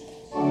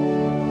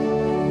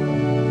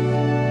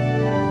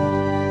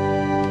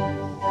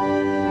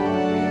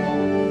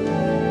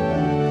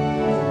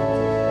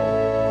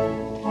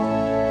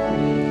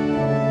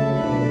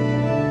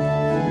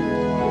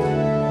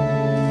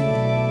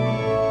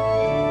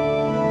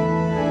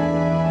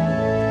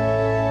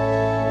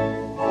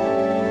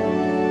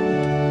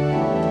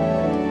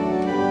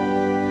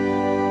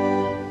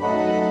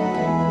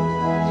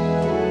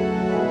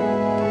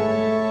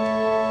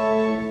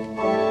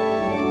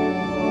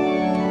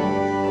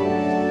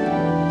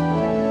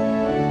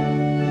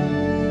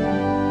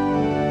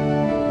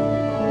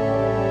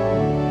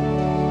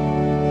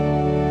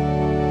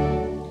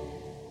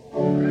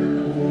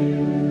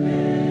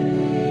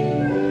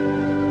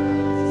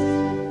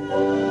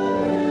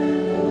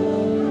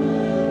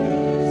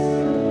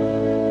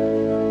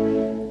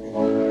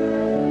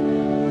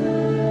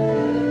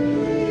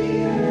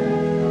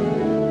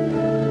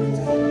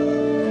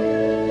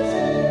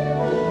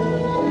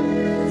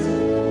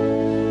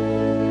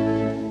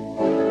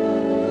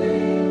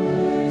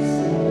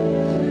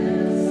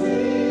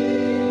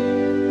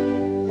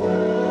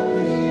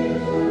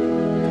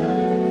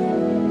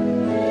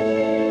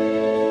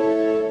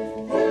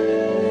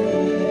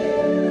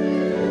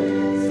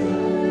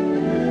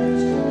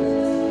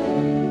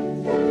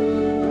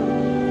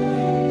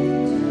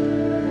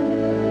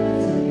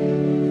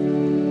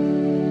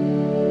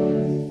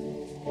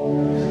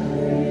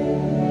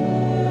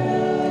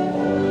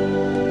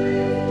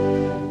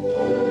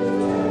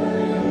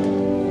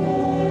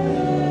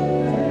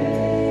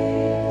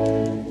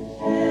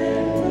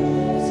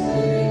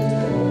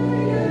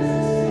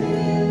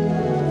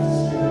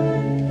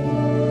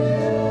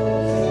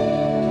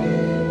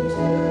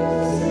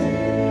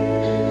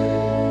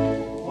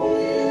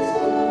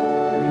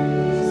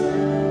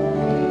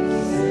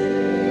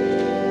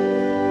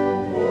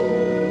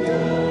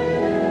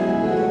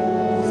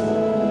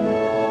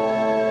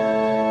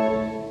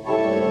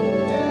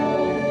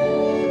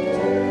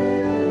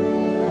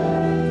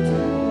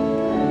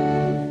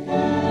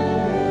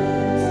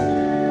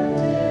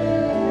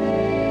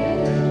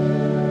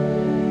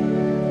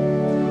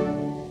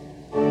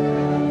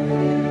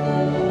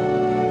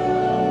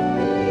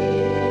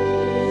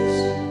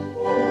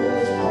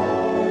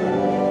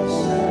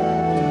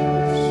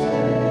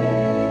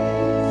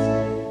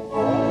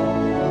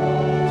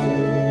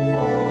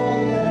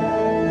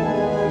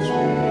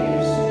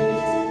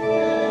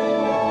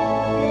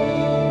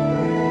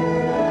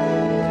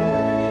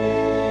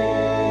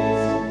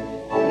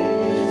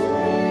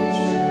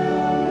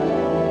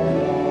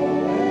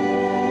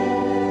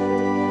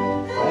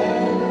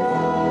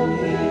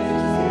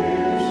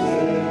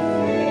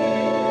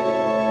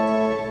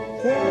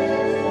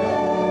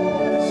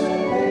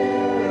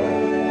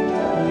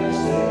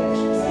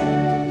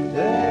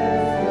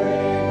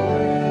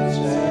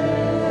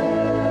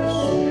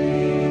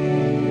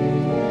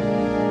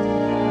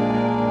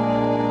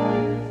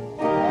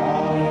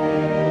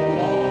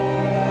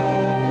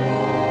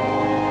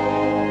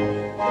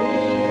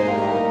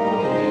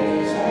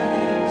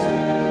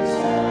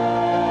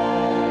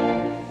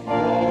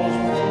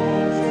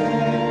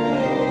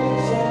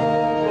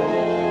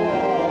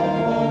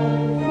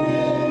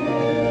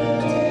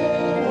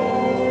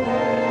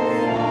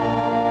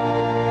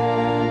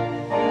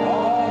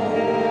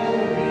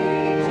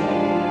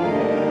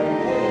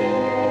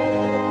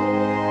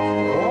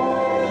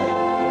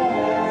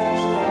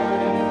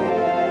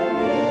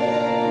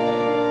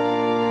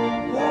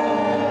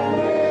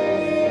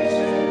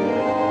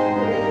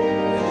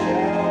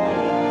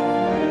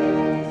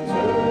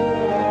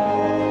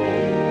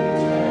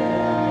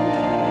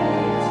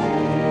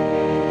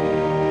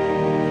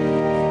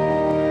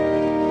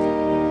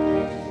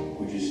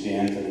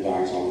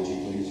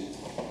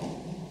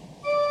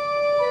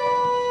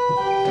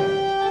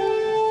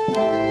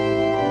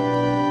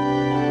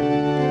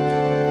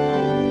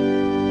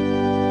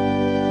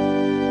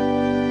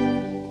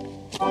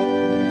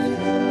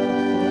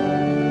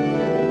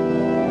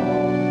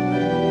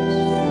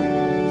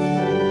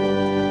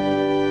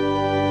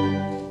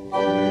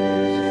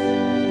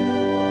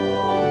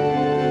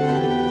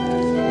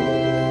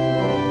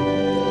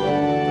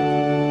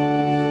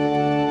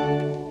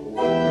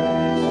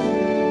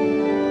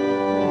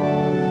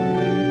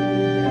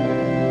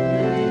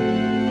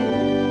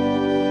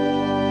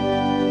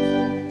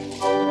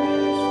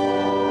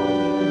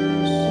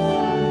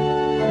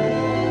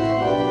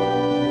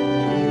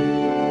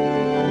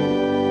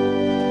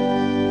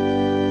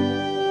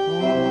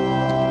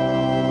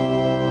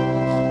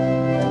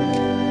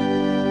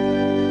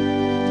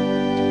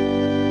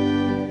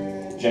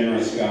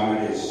 generous God,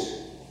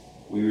 as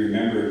we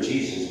remember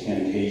Jesus'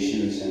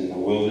 temptations in the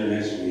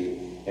wilderness, we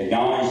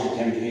acknowledge the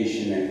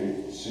temptation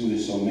that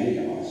pursues so many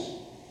of us,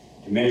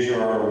 to measure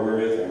our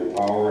worth,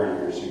 our power,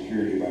 and our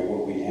security by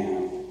what we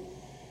have.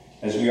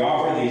 As we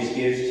offer these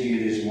gifts to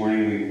you this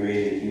morning, we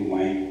pray that you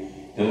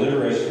might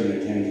deliver us from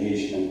the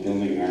temptation of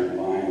building our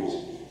lives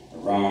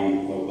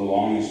around what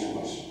belongs to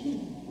us,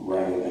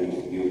 rather than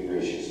what you have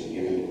graciously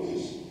given to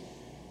us.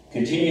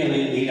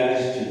 Continually lead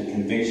us to the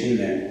conviction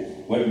that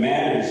what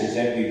matters is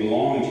that we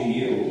belong to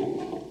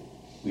you.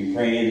 We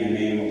pray in the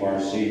name of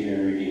our Savior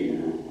and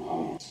Redeemer.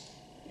 Amen.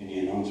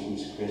 Any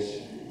announcements,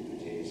 Chris?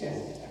 Just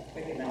a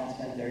quick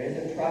announcement. There is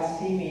a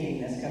trustee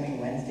meeting this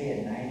coming Wednesday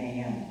at 9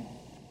 a.m.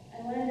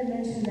 I wanted to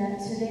mention that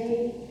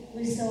today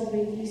we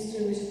celebrate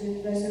Easter, which is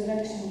the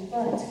resurrection,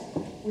 but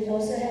we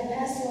also have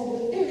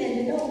Passover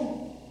in the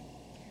dome.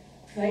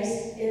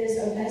 Christ is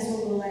our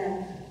Passover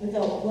lamb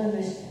without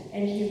blemish,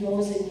 and he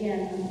rose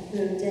again on the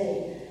third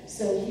day.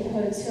 So he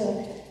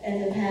partook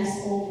in the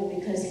Passover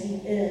because he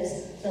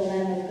is the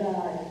Lamb of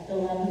God, the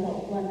Lamb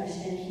without blemish,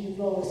 and he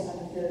rose on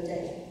the third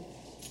day.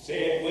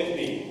 Say it with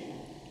me.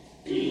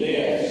 He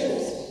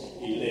lives.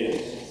 He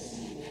lives.